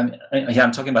attributes. I'm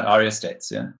talking about ARIA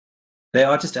states, yeah. They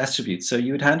are just attributes, so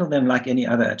you would handle them like any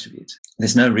other attribute.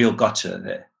 There's no real gotcha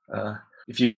there.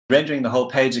 If you're rendering the whole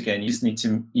page again,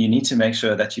 you need to make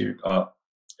sure that you are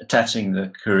attaching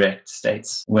the correct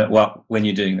states when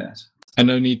you're doing that. And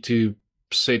no need to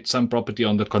set some property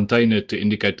on the container to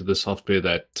indicate to the software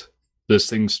that this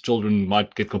thing's children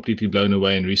might get completely blown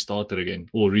away and restarted again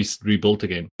or rebuilt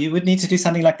again. You would need to do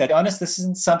something like that. To be honest, this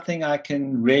isn't something I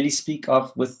can really speak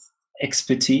of with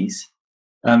expertise.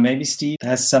 Maybe Steve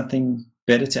has something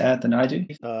better to add than I do.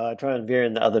 I try and veer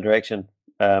in the other direction.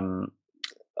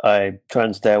 I try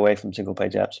and stay away from single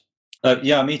page apps.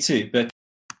 Yeah, me too, but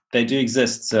they do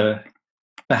exist, so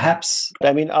perhaps.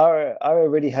 I mean, ARIA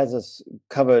already has us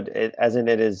covered, as in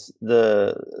it is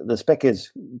the spec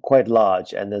is quite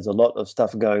large, and there's a lot of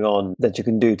stuff going on that you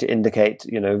can do to indicate,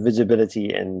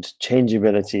 visibility and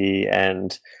changeability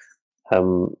and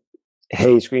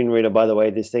hey, screen reader, by the way,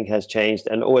 this thing has changed,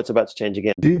 and it's about to change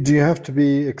again. Do you have to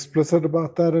be explicit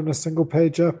about that in a single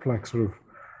page app, like sort of?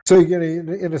 So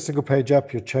in a single page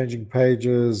app, you're changing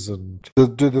pages, and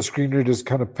do the screen readers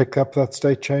kind of pick up that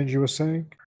state change you were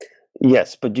saying?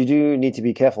 Yes, but you do need to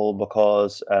be careful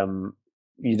because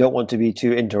you don't want to be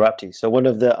too interrupty. So one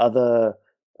of the other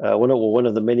one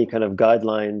of the many kind of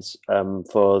guidelines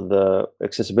for the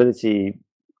accessibility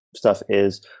stuff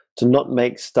is to not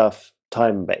make stuff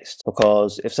time-based,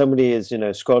 because if somebody is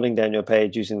scrolling down your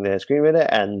page using their screen reader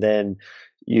and then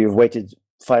you've waited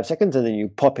 5 seconds and then you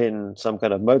pop in some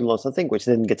kind of modal or something which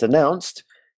then gets announced,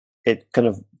 it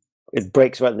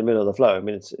breaks right in the middle of the flow. I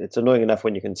mean, it's annoying enough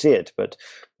when you can see it, but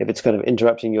if it's kind of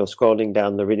interrupting your scrolling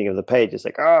down the reading of the page, it's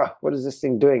like, what is this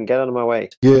thing doing? Get out of my way.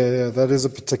 Yeah, that is a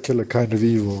particular kind of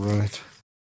evil, right?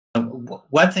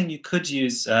 One thing you could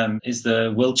use is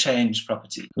the will change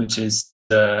property, which is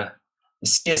the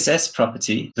CSS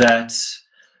property that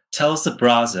tells the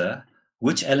browser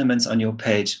which elements on your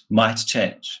page might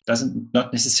change.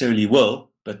 Not necessarily will,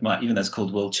 but might, even though it's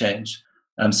called will change.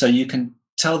 So you can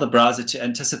tell the browser to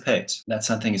anticipate that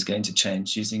something is going to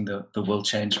change using the will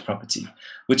change property,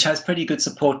 which has pretty good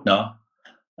support now,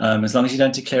 as long as you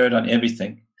don't declare it on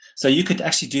everything. So you could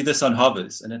actually do this on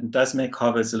hovers, and it does make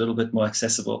hovers a little bit more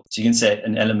accessible. So you can say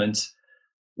an element,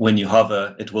 when you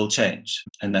hover, it will change.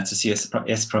 And that's a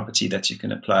CSS property that you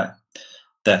can apply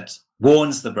that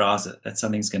warns the browser that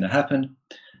something's going to happen.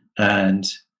 And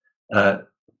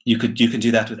you could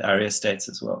do that with ARIA states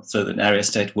as well. So that an ARIA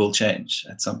state will change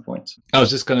at some point. I was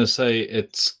just going to say,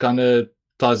 it's kind of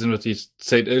ties in what you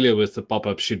said earlier with the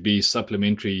pop-up should be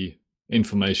supplementary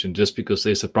information. Just because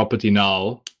there's a property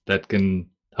now that can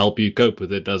help you cope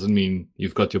with it doesn't mean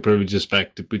you've got your privileges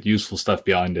back to put useful stuff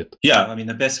behind it. Yeah, I mean,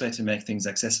 the best way to make things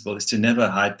accessible is to never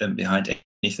hide them behind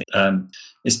anything,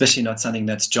 especially not something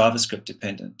that's JavaScript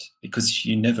dependent, because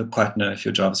you never quite know if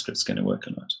your JavaScript's going to work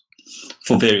or not,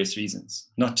 for various reasons.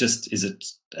 Not just is it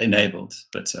enabled,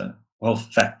 but a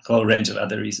whole range of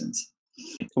other reasons.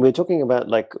 We're talking about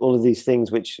like all of these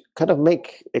things which kind of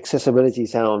make accessibility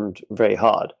sound very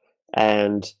hard.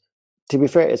 And to be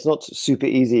fair, it's not super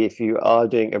easy if you are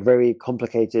doing a very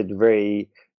complicated, very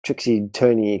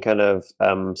tricksy-turny kind of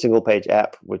single-page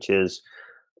app, which is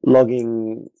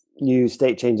logging new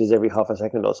state changes every half a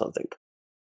second or something.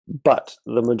 But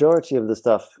the majority of the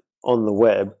stuff on the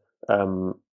web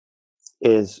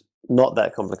is not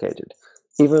that complicated.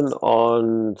 Even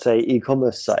on, say,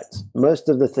 e-commerce sites, most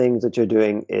of the things that you're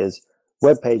doing is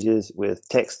web pages with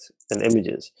text and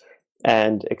images.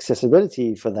 And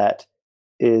accessibility for that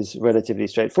is relatively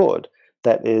straightforward.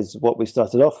 That is what we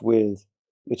started off with,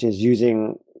 which is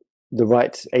using the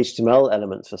right HTML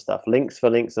elements for stuff, links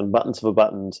for links and buttons for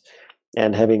buttons,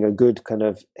 and having a good kind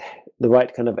of, the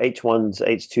right kind of H1s,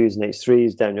 H2s, and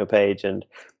H3s down your page, and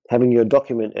having your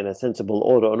document in a sensible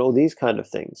order, and all these kind of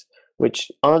things,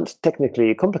 which aren't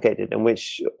technically complicated and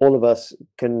which all of us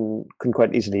can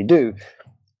quite easily do.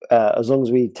 as long as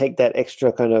we take that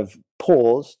extra kind of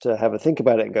pause to have a think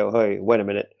about it and go, hey, wait a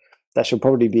minute, that should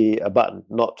probably be a button,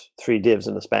 not 3 divs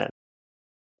and a span.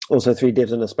 Also, 3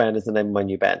 divs and a span is the name of my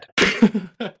new band.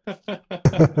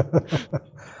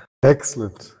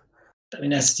 Excellent. I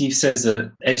mean, as Steve says,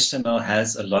 HTML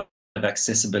has a lot of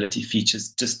accessibility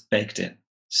features just baked in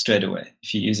straight away.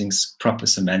 If you're using proper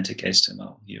semantic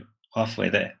HTML, you're halfway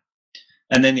there.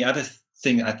 And then the other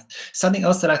thing, something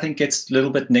else that I think gets a little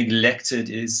bit neglected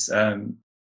is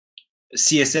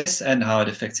CSS and how it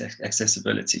affects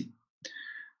accessibility.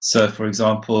 So, for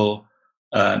example,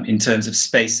 in terms of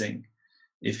spacing,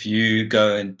 if you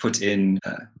go and put in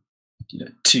a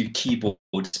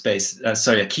keyboard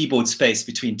space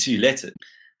between 2 letters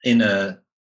in a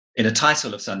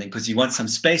title of something because you want some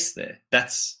space there,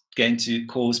 that's going to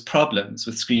cause problems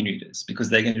with screen readers because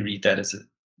they're going to read that as a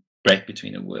break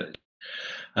between a word.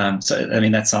 So, I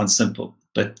mean, that sounds simple,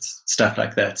 but stuff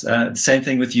like that. The same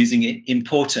thing with using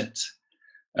important.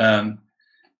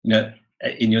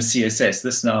 In your CSS,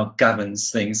 this now governs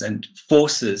things and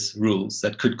forces rules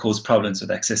that could cause problems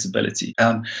with accessibility.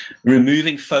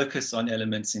 Removing focus on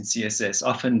elements in CSS.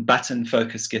 Often button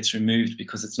focus gets removed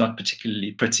because it's not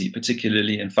particularly pretty,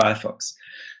 particularly in Firefox.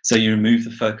 So you remove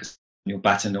the focus on your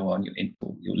button or on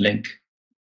your link.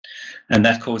 And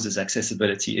that causes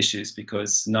accessibility issues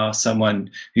because now someone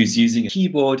who's using a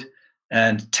keyboard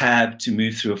and tab to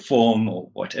move through a form or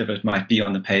whatever it might be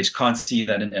on the page can't see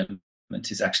that an element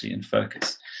is actually in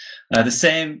focus. The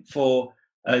same for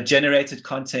generated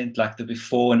content like the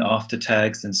before and after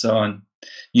tags and so on,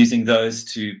 using those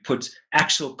to put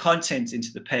actual content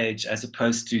into the page as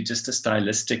opposed to just a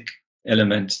stylistic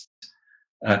element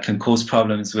can cause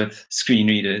problems with screen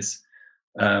readers.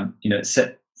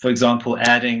 For example,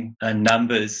 adding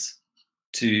numbers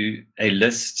to a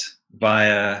list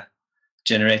via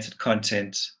generated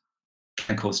content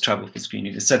can cause trouble for screen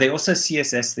readers. So there are also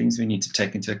CSS things we need to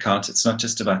take into account. It's not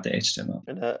just about the HTML.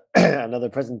 And another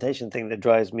presentation thing that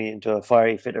drives me into a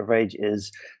fiery fit of rage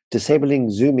is disabling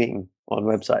zooming on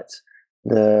websites.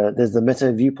 There's the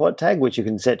meta viewport tag, which you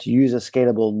can set to user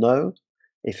scalable no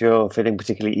if you're feeling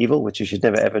particularly evil, which you should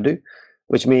never ever do.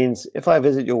 Which means if I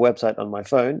visit your website on my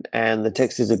phone and the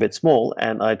text is a bit small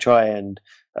and I try and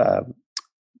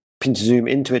pinch zoom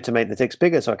into it to make the text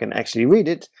bigger so I can actually read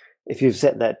it, if you've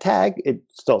set that tag, it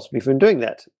stops me from doing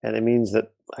that. And it means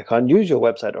that I can't use your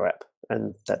website or app.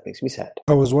 And that makes me sad.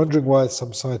 I was wondering why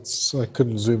some sites I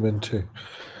couldn't zoom into.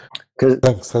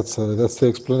 Thanks, that's the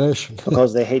explanation.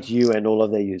 Because they hate you and all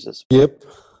of their users. Yep.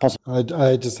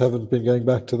 I just haven't been going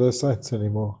back to those sites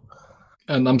anymore.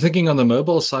 And I'm thinking on the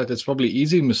mobile site, it's probably an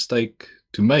easy mistake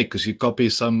to make because you copy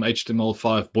some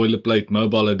HTML5 boilerplate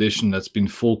mobile edition that's been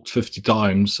forked 50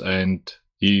 times and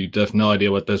you have no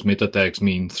idea what those meta tags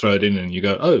mean. Throw it in and you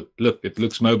go, oh, look, it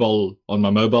looks mobile on my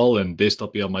mobile and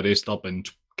desktop here on my desktop and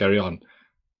carry on.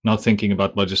 Not thinking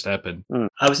about what just happened.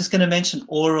 I was just going to mention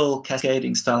oral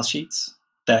cascading style sheets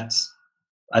that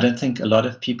I don't think a lot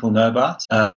of people know about.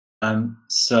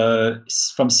 So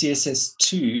from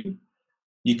CSS2,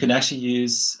 you can actually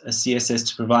use a CSS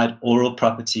to provide oral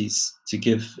properties to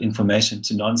give information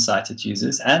to non-sighted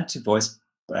users and to voice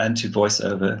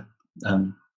over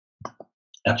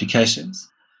applications.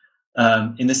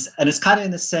 And it's kind of in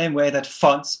the same way that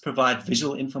fonts provide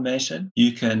visual information,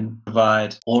 you can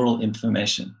provide oral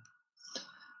information.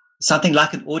 Something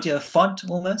like an audio font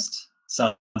almost.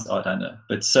 Sounds odd, I know.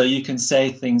 But so you can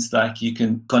say things like you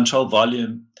can control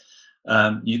volume.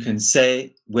 You can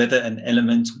say whether an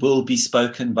element will be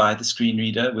spoken by the screen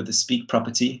reader with the speak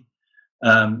property.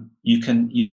 You can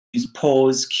use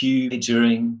pause, cue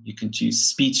during. You can choose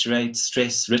speech rate,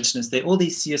 stress, richness. There are all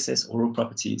these CSS oral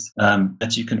properties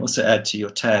that you can also add to your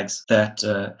tags that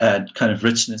add kind of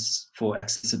richness for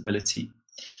accessibility.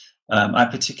 I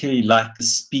particularly like the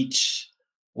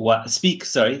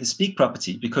speak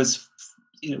property because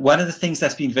one of the things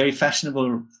that's been very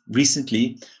fashionable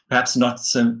recently, perhaps not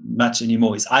so much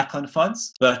anymore, is icon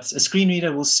fonts. But a screen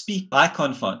reader will speak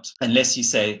icon font unless you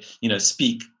say,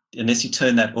 speak, unless you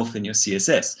turn that off in your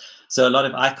CSS. So a lot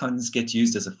of icons get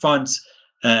used as a font,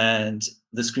 and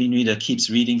the screen reader keeps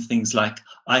reading things like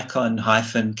icon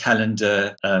hyphen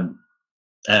calendar,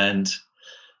 and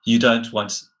you don't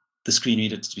want the screen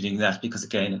reader to be doing that because,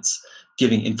 again, it's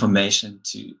giving information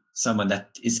to someone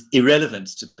that is irrelevant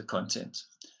to the content.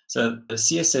 So the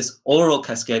CSS oral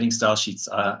cascading style sheets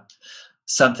are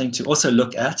something to also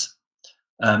look at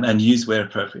and use where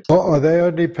appropriate. Are they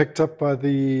only picked up by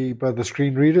the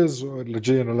screen readers, or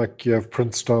like you have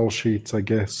print style sheets, I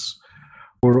guess,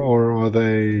 or are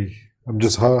they?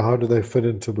 How do they fit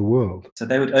into the world? So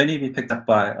they would only be picked up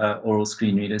by oral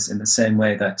screen readers in the same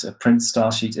way that a print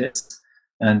style sheet is.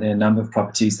 and there are a number of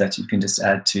properties that you can just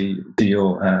add to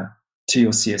your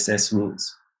CSS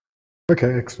rules.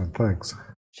 Okay, excellent. Thanks.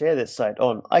 Share this site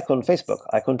on Icon Facebook,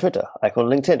 Icon Twitter, Icon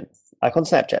LinkedIn, Icon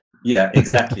Snapchat. Yeah,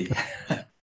 exactly.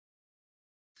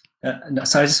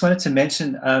 So I just wanted to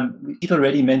mention, you've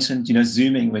already mentioned,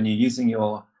 zooming when you're using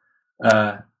your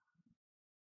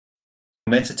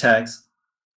meta tags.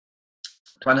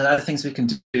 One of the other things we can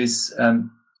do is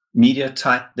media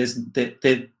type. There's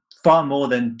far more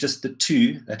than just the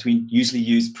two that we usually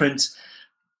use, print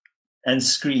and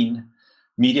screen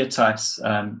media types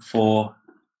for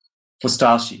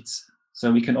style sheets.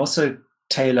 So we can also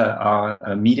tailor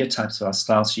our media types for our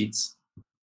style sheets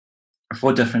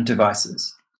for different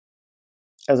devices.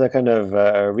 As a kind of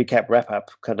recap,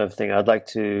 wrap-up kind of thing, I think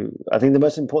the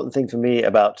most important thing for me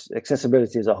about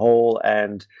accessibility as a whole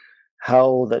and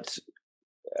how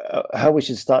we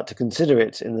should start to consider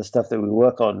it in the stuff that we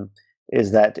work on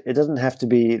is that it doesn't have to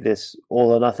be this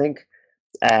all or nothing,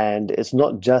 and it's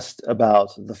not just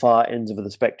about the far ends of the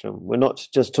spectrum. We're not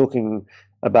just talking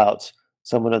about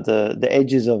someone at the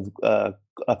edges of a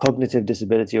cognitive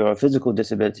disability or a physical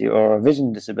disability or a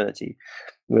vision disability.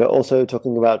 We're also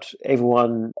talking about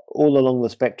everyone all along the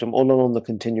spectrum, all along the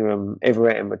continuum,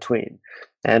 everywhere in between.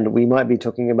 And we might be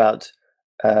talking about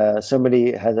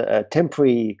somebody has a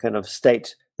temporary kind of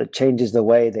state that changes the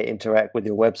way they interact with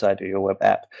your website or your web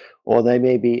app, or they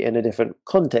may be in a different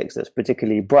context that's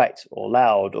particularly bright or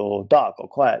loud or dark or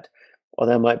quiet, or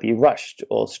they might be rushed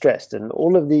or stressed, and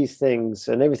all of these things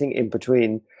and everything in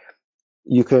between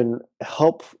you can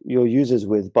help your users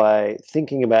with by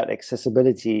thinking about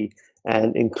accessibility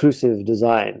and inclusive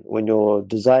design when you're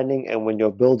designing and when you're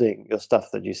building your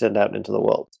stuff that you send out into the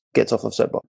world. Gets off of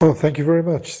soapbox. Oh, thank you very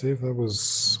much, Steve. That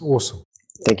was awesome.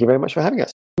 Thank you very much for having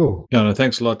us. Cool. Yeah, no,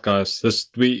 thanks a lot, guys. This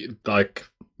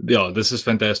is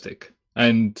fantastic.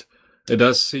 And it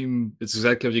does seem, it's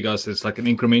exactly what you guys said. It's like an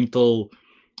incremental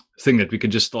thing that we can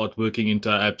just start working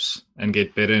into our apps and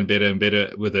get better and better and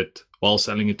better with it while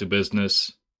selling it to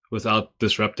business without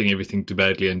disrupting everything too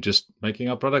badly and just making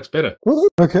our products better.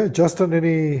 Okay, Justin,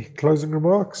 any closing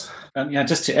remarks?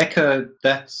 Just to echo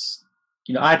that,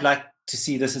 I'd like to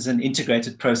see this as an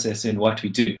integrated process in what we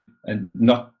do, and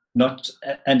not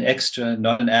an extra,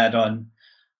 not an add-on,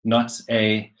 not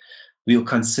we'll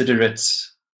consider it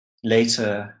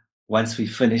later once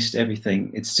we've finished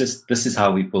everything. It's just, this is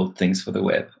how we build things for the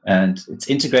web, and it's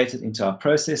integrated into our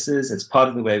processes. It's part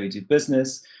of the way we do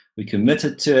business. We're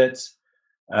committed to it,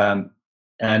 and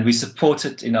we support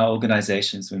it in our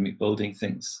organizations when we're building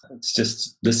things. It's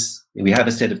just this, we have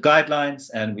a set of guidelines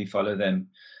and we follow them,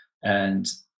 and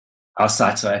our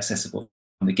sites are accessible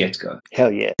from the get-go.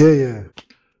 Hell yeah. Yeah.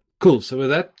 Cool. So with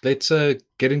that, let's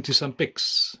get into some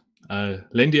picks.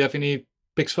 Len, do you have any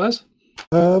picks for us?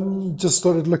 Just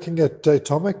started looking at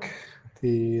Datomic,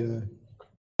 the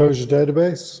closure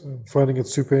database. I'm finding it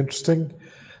super interesting.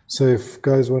 So if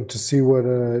guys want to see what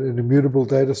an immutable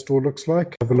data store looks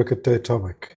like, have a look at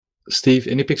Datomic. Steve,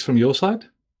 any picks from your side?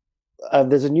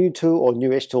 There's a new tool or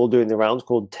newish tool doing the rounds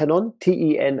called Tenon,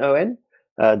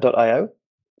 TENON.io,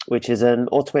 which is an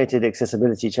automated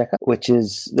accessibility checker,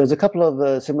 there's a couple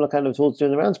of similar kind of tools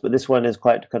doing the rounds, but this one is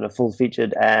quite kind of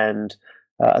full-featured, and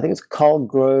I think it's Carl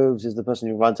Groves is the person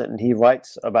who runs it, and he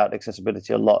writes about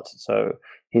accessibility a lot, so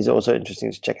he's also interesting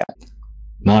to check out.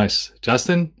 Nice.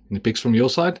 Justin, any picks from your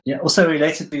side? Yeah, also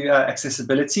related to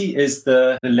accessibility is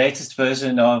the latest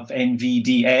version of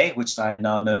NVDA, which I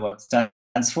now know what it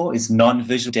stands for, is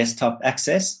Non-Visual Desktop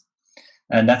Access.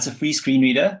 And that's a free screen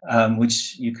reader,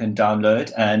 which you can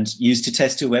download and use to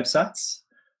test your websites.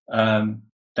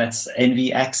 That's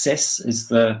NV Access is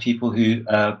the people who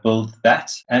build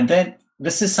that. And then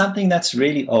this is something that's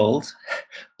really old,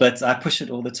 but I push it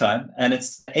all the time. And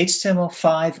it's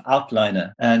HTML5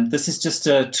 Outliner. And this is just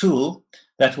a tool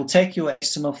that will take your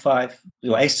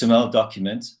HTML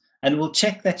document and will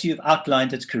check that you've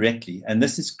outlined it correctly. And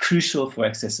this is crucial for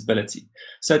accessibility.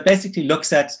 So it basically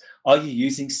looks at, are you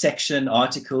using section,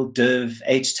 article, div,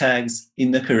 H tags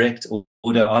in the correct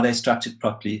order? Are they structured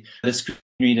properly? The screen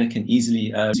reader can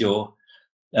easily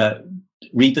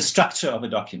read the structure of a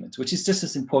document, which is just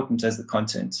as important as the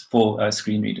content for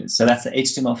screen readers. So that's the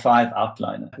HTML5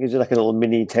 outliner. It gives you like a little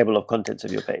mini table of contents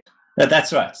of your page.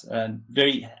 That's right. And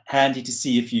very handy to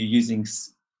see if you're using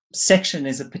section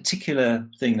is a particular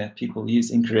thing that people use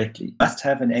incorrectly. You must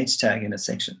have an H tag in a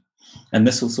section, and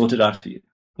this will sort it out for you.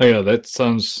 Oh yeah, that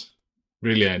sounds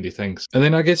really handy. Thanks. And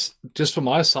then I guess just from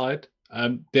my side,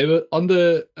 they were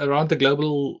around the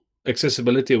Global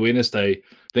Accessibility Awareness Day.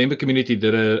 The Ember community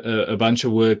did a bunch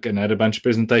of work and had a bunch of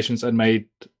presentations and made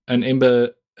an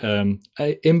Ember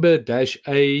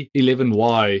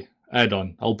A11Y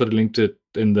add-on. I'll put a link to it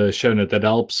in the show note that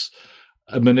helps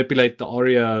manipulate the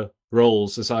ARIA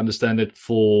roles, as I understand it,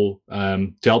 for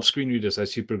to help screen readers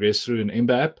as you progress through an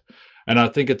Ember app. And I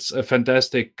think it's a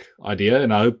fantastic idea,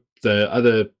 and I hope the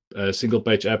other single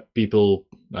page app people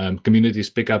communities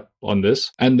pick up on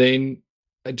this. And then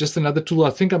just another tool, I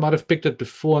think I might have picked it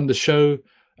before on the show.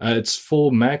 It's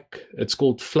for Mac. It's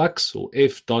called Flux, or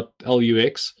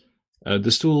f.lux.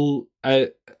 This tool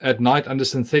at night under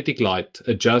synthetic light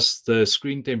adjusts the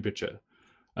screen temperature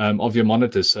of your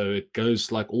monitor, so it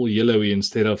goes like all yellowy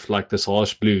instead of like this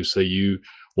harsh blue. So you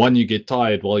get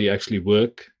tired while you actually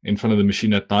work in front of the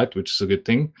machine at night, which is a good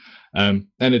thing, and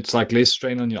it's like less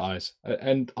strain on your eyes.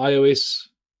 And iOS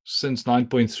since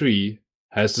 9.3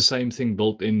 has the same thing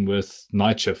built in with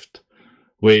Night Shift,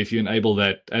 where if you enable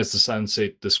that, as the sun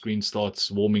sets, the screen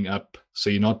starts warming up, so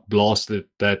you're not blasted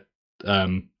that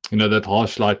that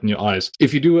harsh light in your eyes.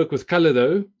 If you do work with color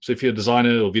though, so if you're a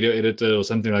designer or video editor or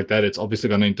something like that, it's obviously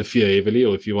going to interfere heavily,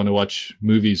 or if you want to watch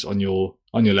movies on your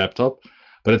laptop.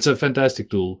 But it's a fantastic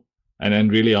tool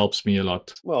and really helps me a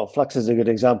lot. Well, Flux is a good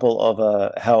example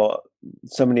of how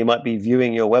somebody might be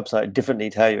viewing your website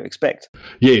differently to how you expect.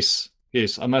 Yes,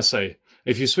 I must say.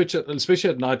 If you switch it,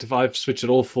 especially at night, if I've switched it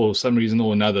off for some reason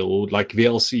or another, or like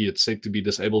VLC, it's said to be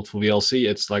disabled for VLC,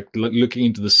 it's like looking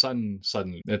into the sun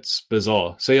suddenly. It's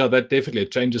bizarre. So yeah, that definitely,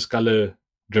 it changes color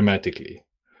dramatically.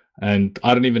 And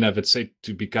I don't even have it set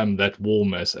to become that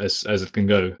warm as it can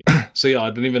go. So yeah,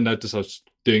 I didn't even notice I was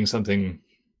doing something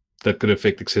that could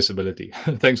affect accessibility.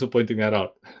 Thanks for pointing that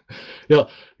out. Yeah,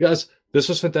 guys, this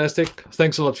was fantastic.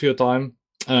 Thanks a lot for your time.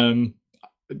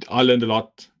 I learned a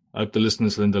lot. I hope the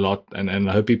listeners learned a lot, and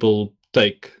I hope people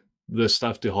take this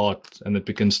stuff to heart, and that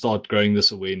we can start growing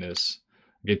this awareness,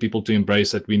 get people to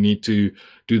embrace that we need to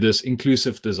do this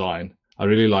inclusive design. I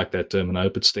really like that term, and I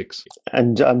hope it sticks.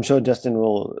 And I'm sure Justin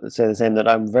will say the same, that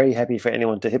I'm very happy for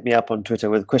anyone to hit me up on Twitter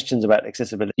with questions about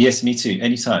accessibility. Yes, me too.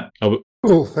 Anytime.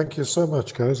 Cool. Thank you so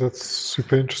much, guys. That's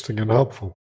super interesting and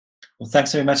helpful. Well,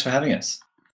 thanks very much for having us.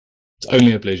 It's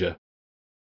only a pleasure.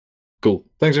 Cool.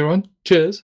 Thanks, everyone.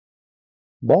 Cheers.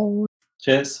 Bye.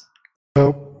 Cheers.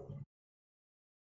 Well,